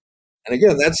too late. And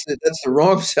again, that's the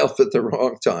wrong self at the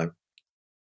wrong time.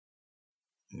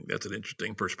 That's an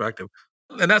interesting perspective.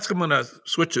 And that's what I'm going to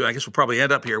switch to. I guess we'll probably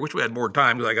end up here. I wish we had more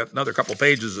time because I got another couple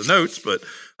pages of notes, but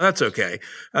that's okay.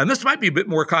 And this might be a bit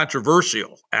more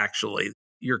controversial, actually.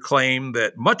 Your claim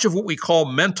that much of what we call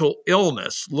mental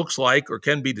illness looks like or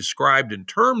can be described in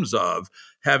terms of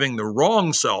having the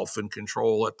wrong self in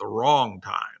control at the wrong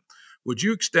time. Would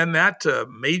you extend that to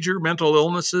major mental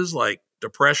illnesses like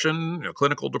depression,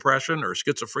 clinical depression, or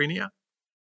schizophrenia?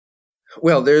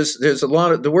 Well, there's a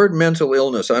lot of the word mental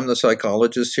illness. I'm the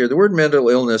psychologist here. The word mental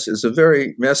illness is a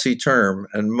very messy term,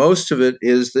 and most of it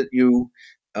is that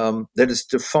that is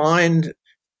defined.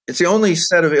 It's the only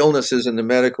set of illnesses in the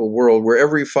medical world where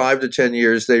every 5 to 10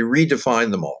 years they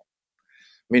redefine them all.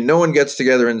 I mean, no one gets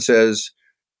together and says,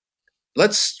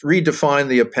 let's redefine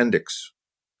the appendix,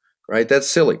 right? That's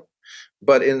silly.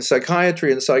 But in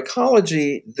psychiatry and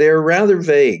psychology, they're rather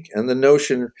vague. And the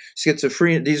notion,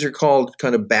 schizophrenia, these are called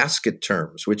kind of basket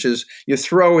terms, which is you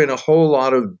throw in a whole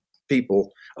lot of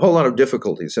people, a whole lot of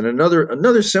difficulties. And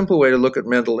another simple way to look at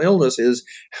mental illness is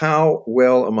how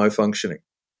well am I functioning?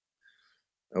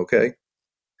 Okay?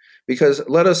 Because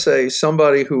let us say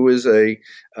somebody who is a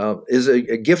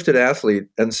gifted athlete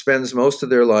and spends most of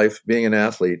their life being an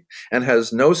athlete and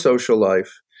has no social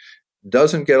life,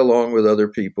 doesn't get along with other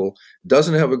people,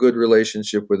 doesn't have a good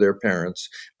relationship with their parents.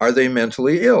 Are they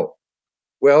mentally ill?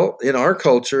 Well, in our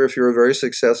culture, if you're a very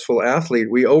successful athlete,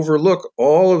 we overlook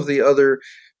all of the other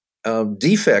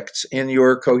defects in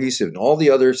your cohesive, all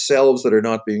the other selves that are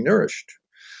not being nourished.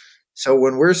 So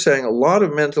when we're saying a lot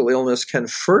of mental illness can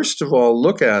first of all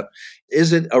look at,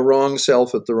 is it a wrong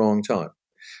self at the wrong time?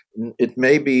 It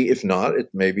may be, if not, it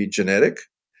may be genetic.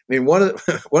 I mean, one of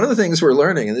the things we're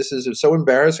learning, and this is so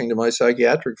embarrassing to my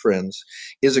psychiatric friends,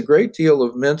 is a great deal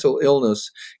of mental illness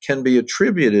can be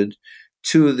attributed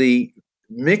to the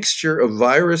mixture of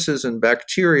viruses and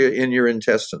bacteria in your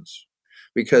intestines,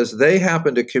 because they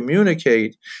happen to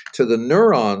communicate to the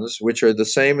neurons, which are the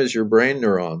same as your brain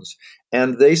neurons,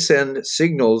 and they send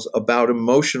signals about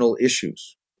emotional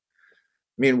issues.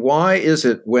 I mean, why is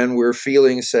it when we're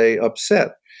feeling, say,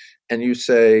 upset, and you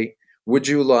say, would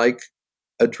you like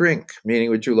a drink? Meaning,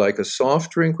 would you like a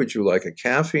soft drink? Would you like a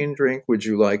caffeine drink? Would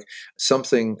you like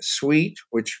something sweet,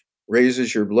 which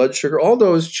raises your blood sugar? All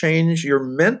those change your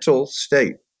mental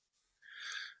state.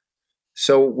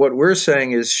 So what we're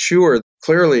saying is, sure,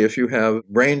 clearly, if you have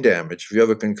brain damage, if you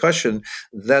have a concussion,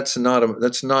 that's not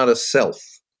a self.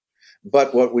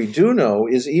 But what we do know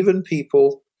is even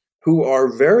people who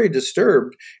are very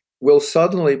disturbed will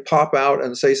suddenly pop out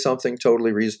and say something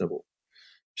totally reasonable.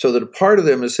 So that a part of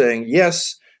them is saying,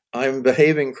 yes, I'm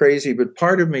behaving crazy, but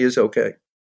part of me is okay.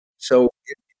 So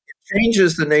it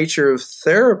changes the nature of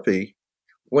therapy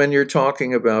when you're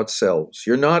talking about selves.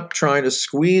 You're not trying to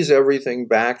squeeze everything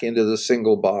back into the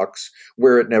single box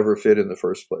where it never fit in the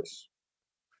first place.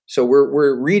 So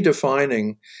we're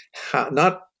redefining how,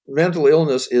 not mental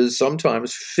illness is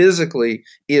sometimes physically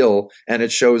ill and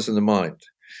it shows in the mind.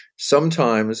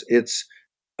 Sometimes it's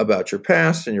about your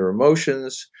past and your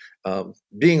emotions.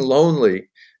 Being lonely,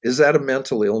 is that a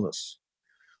mental illness?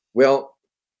 Well,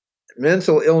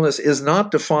 mental illness is not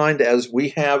defined as we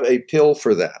have a pill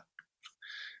for that.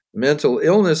 Mental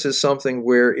illness is something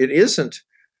where it isn't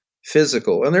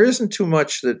physical, and there isn't too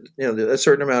much that, a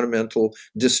certain amount of mental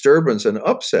disturbance and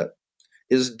upset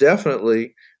is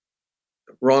definitely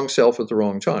wrong self at the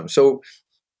wrong time. So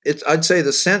I'd say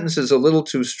the sentence is a little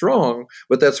too strong,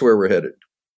 but that's where we're headed.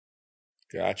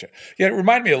 Gotcha. Yeah, it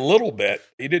reminded me a little bit.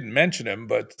 You didn't mention him,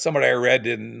 but somebody I read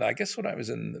in, I guess when I was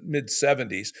in the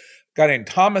mid-70s, a guy named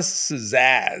Thomas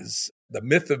Szasz, The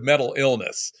Myth of Mental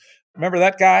Illness. Remember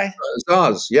that guy?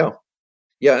 Szasz, yeah.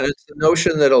 Yeah, and it's the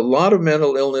notion that a lot of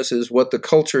mental illness is what the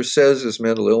culture says is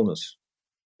mental illness.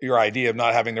 Your idea of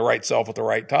not having the right self at the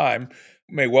right time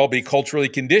may well be culturally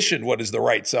conditioned. What is the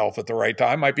right self at the right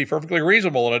time might be perfectly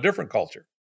reasonable in a different culture.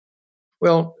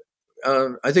 Well,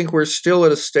 I think we're still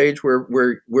at a stage where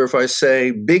if I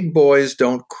say big boys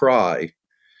don't cry,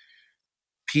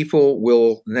 people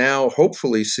will now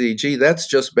hopefully see, gee, that's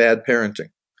just bad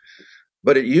parenting.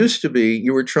 But it used to be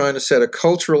you were trying to set a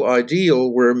cultural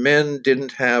ideal where men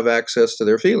didn't have access to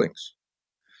their feelings.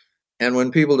 And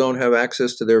when people don't have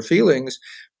access to their feelings,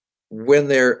 when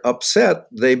they're upset,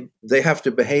 they have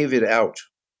to behave it out.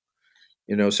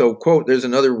 So quote, there's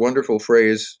another wonderful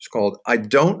phrase. It's called, I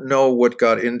don't know what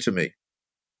got into me.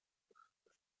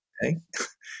 Okay?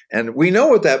 And we know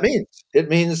what that means. It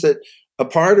means that a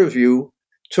part of you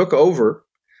took over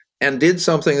and did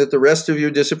something that the rest of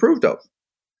you disapproved of.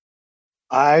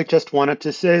 I just wanted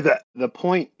to say that the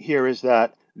point here is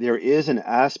that there is an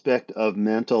aspect of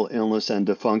mental illness and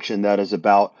dysfunction that is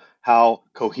about how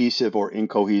cohesive or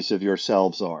incohesive your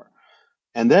selves are.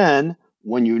 And then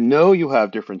when you know you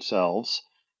have different selves,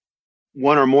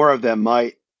 one or more of them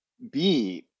might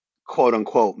be quote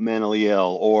unquote mentally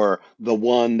ill, or the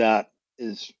one that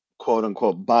is quote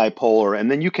unquote bipolar. And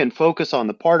then you can focus on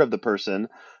the part of the person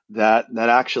that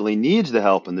actually needs the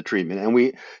help and the treatment. And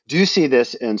we do see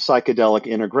this in psychedelic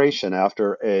integration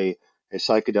after a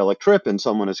psychedelic trip, and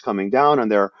someone is coming down and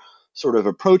they're sort of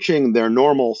approaching their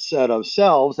normal set of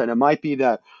selves. And it might be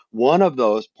that one of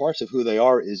those parts of who they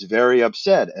are is very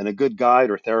upset, and a good guide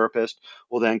or therapist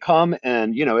will then come,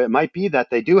 and it might be that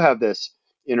they do have this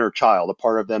inner child, a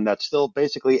part of them that's still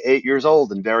basically 8 years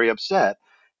old and very upset.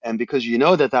 And because you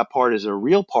know that that part is a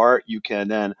real part, you can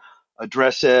then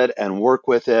address it and work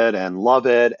with it and love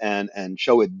it and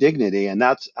show it dignity. And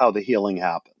that's how the healing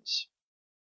happens.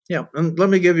 Yeah, and let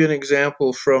me give you an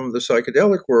example from the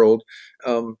psychedelic world.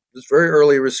 This very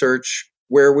early research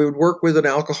where we would work with an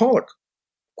alcoholic,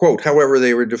 quote, however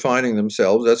they were defining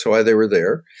themselves, that's why they were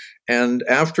there. And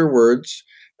afterwards,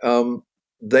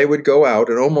 they would go out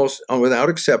and almost without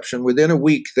exception, within a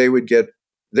week, they would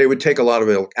take a lot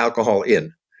of alcohol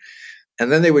in.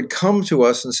 And then they would come to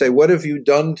us and say, what have you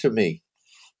done to me?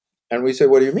 And we say,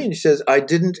 what do you mean? He says, I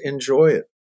didn't enjoy it.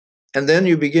 And then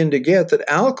you begin to get that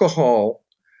alcohol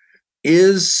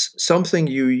is something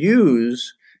you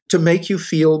use to make you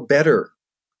feel better.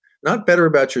 Not better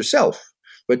about yourself,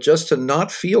 but just to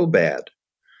not feel bad.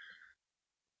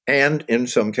 And in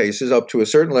some cases, up to a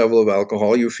certain level of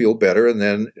alcohol, you feel better, and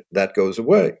then that goes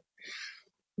away.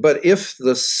 But if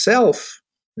the self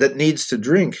that needs to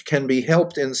drink can be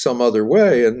helped in some other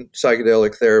way, and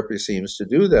psychedelic therapy seems to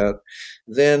do that,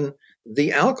 then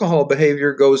the alcohol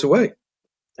behavior goes away.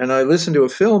 And I listened to a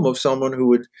film of someone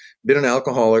who had been an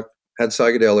alcoholic, had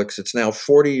psychedelics. It's now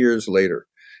 40 years later.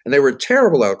 And they were a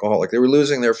terrible alcoholic. They were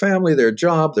losing their family, their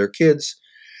job, their kids.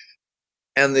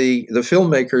 And the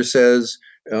filmmaker says,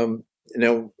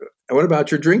 what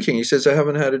about your drinking? He says, I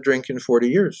haven't had a drink in 40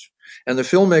 years. And the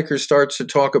filmmaker starts to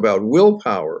talk about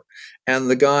willpower. And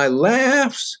the guy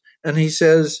laughs and he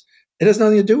says, it has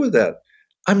nothing to do with that.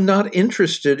 I'm not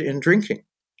interested in drinking.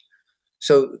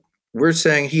 So we're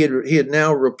saying he had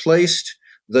now replaced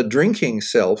the drinking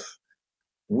self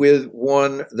with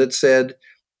one that said,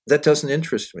 that doesn't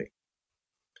interest me.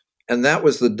 And that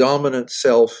was the dominant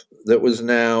self that was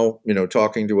now,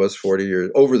 talking to us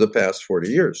over the past 40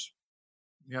 years.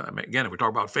 Yeah, again, if we talk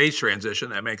about phase transition,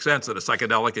 that makes sense that a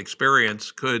psychedelic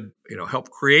experience could, help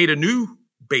create a new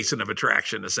basin of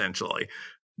attraction, essentially,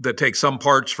 that takes some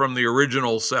parts from the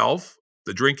original self,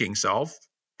 the drinking self,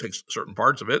 takes certain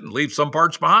parts of it and leaves some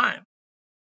parts behind.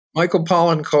 Michael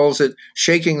Pollan calls it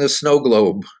shaking the snow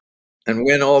globe. And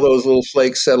when all those little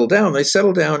flakes settle down, they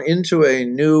settle down into a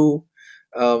new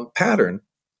pattern.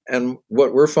 And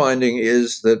what we're finding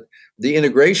is that the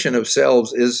integration of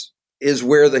selves is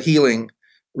where the healing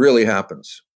really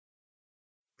happens.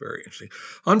 Very interesting.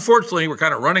 Unfortunately, we're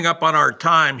kind of running up on our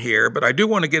time here, but I do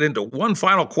want to get into one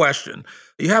final question.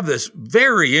 You have this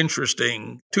very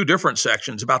interesting 2 different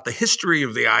sections about the history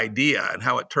of the idea and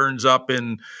how it turns up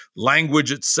in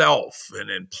language itself and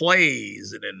in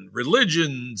plays and in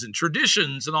religions and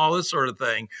traditions and all this sort of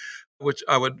thing, which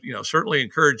I would, certainly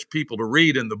encourage people to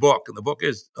read in the book. And the book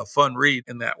is a fun read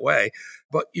in that way.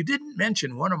 But you didn't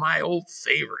mention one of my old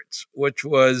favorites, which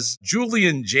was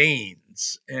Julian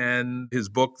Jaynes and his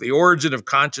book, The Origin of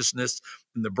Consciousness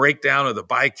and the Breakdown of the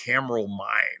Bicameral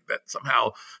Mind. That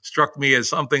somehow struck me as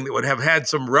something that would have had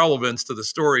some relevance to the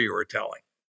story you were telling.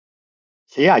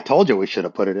 See, I told you we should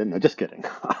have put it in. No, just kidding.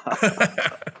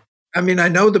 I mean, I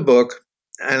know the book,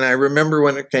 and I remember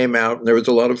when it came out, and there was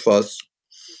a lot of fuss.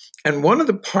 And one of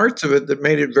the parts of it that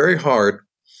made it very hard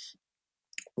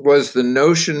was the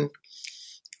notion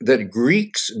that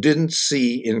Greeks didn't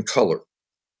see in color.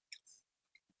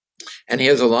 And he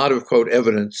has a lot of, quote,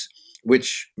 evidence,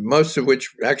 most of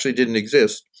which actually didn't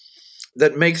exist,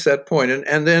 that makes that point.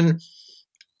 And then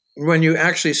when you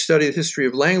actually study the history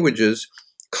of languages,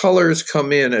 colors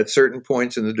come in at certain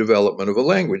points in the development of a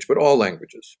language, but all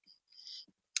languages.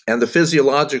 And the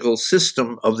physiological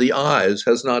system of the eyes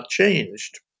has not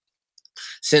changed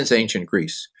since ancient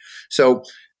Greece. So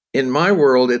in my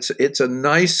world, it's a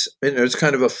nice, it's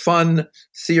kind of a fun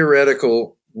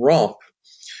theoretical romp,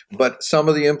 but some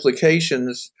of the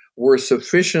implications were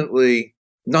sufficiently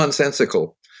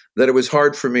nonsensical that it was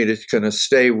hard for me to kind of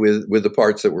stay with the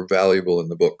parts that were valuable in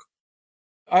the book.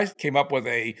 I came up with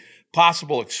a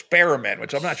possible experiment,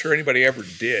 which I'm not sure anybody ever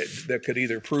did, that could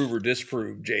either prove or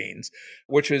disprove Jane's,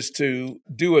 which is to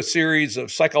do a series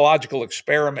of psychological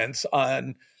experiments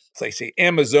on, say,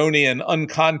 Amazonian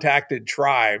uncontacted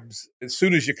tribes as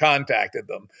soon as you contacted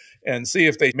them, and see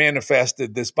if they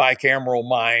manifested this bicameral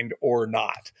mind or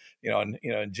not. In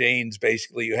Jane's,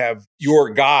 basically, you have your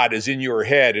God is in your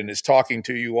head and is talking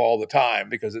to you all the time,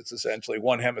 because it's essentially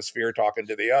one hemisphere talking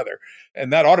to the other.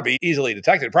 And that ought to be easily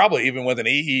detected, probably even with an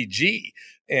EEG.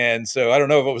 And so I don't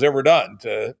know if it was ever done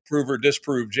to prove or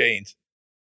disprove Jane's.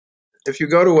 If you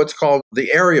go to what's called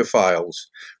the area files,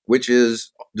 which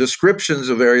is descriptions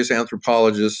of various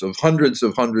anthropologists of hundreds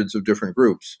of different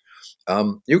groups,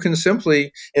 you can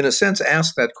simply, in a sense,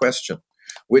 ask that question,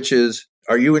 which is,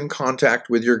 are you in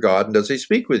contact with your God, and does he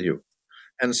speak with you?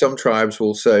 And some tribes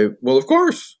will say, well, of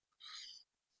course.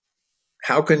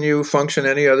 How can you function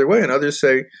any other way? And others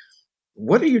say,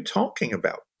 what are you talking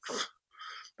about? I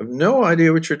have no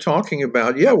idea what you're talking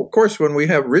about. Yeah, of course, when we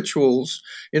have rituals,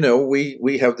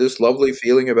 we have this lovely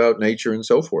feeling about nature and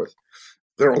so forth.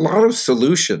 There are a lot of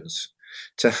solutions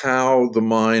to how the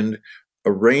mind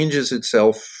arranges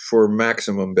itself for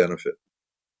maximum benefit.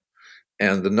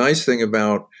 And the nice thing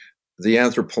about the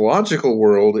anthropological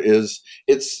world is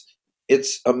it's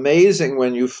amazing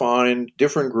when you find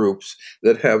different groups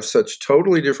that have such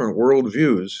totally different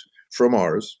worldviews from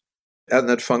ours and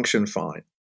that function fine.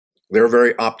 There are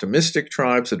very optimistic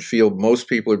tribes that feel most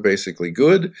people are basically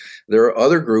good. There are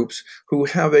other groups who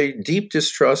have a deep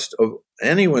distrust of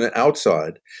anyone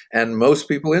outside and most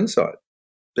people inside.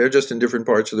 They're just in different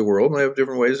parts of the world and they have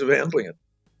different ways of handling it.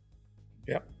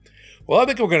 Yeah. Well, I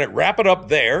think we're going to wrap it up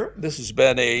there. This has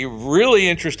been a really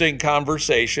interesting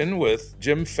conversation with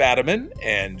Jim Fadiman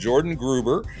and Jordan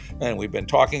Gruber, and we've been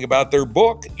talking about their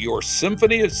book, Your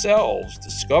Symphony of Selves,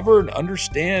 Discover and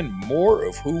Understand More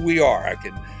of Who We Are. I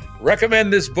can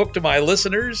recommend this book to my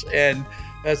listeners, and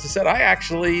as I said, I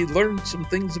actually learned some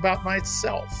things about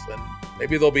myself, and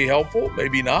maybe they'll be helpful,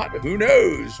 maybe not, who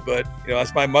knows? But,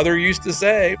 as my mother used to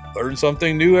say, learn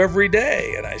something new every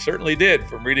day, and I certainly did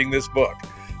from reading this book.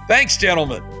 Thanks,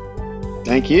 gentlemen.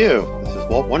 Thank you. This is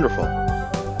wonderful.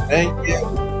 Thank you.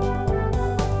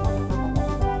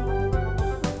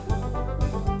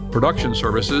 Production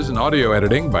services and audio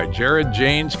editing by Jared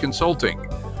Janes Consulting.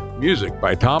 Music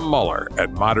by Tom Muller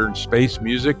at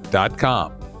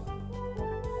modernspacemusic.com.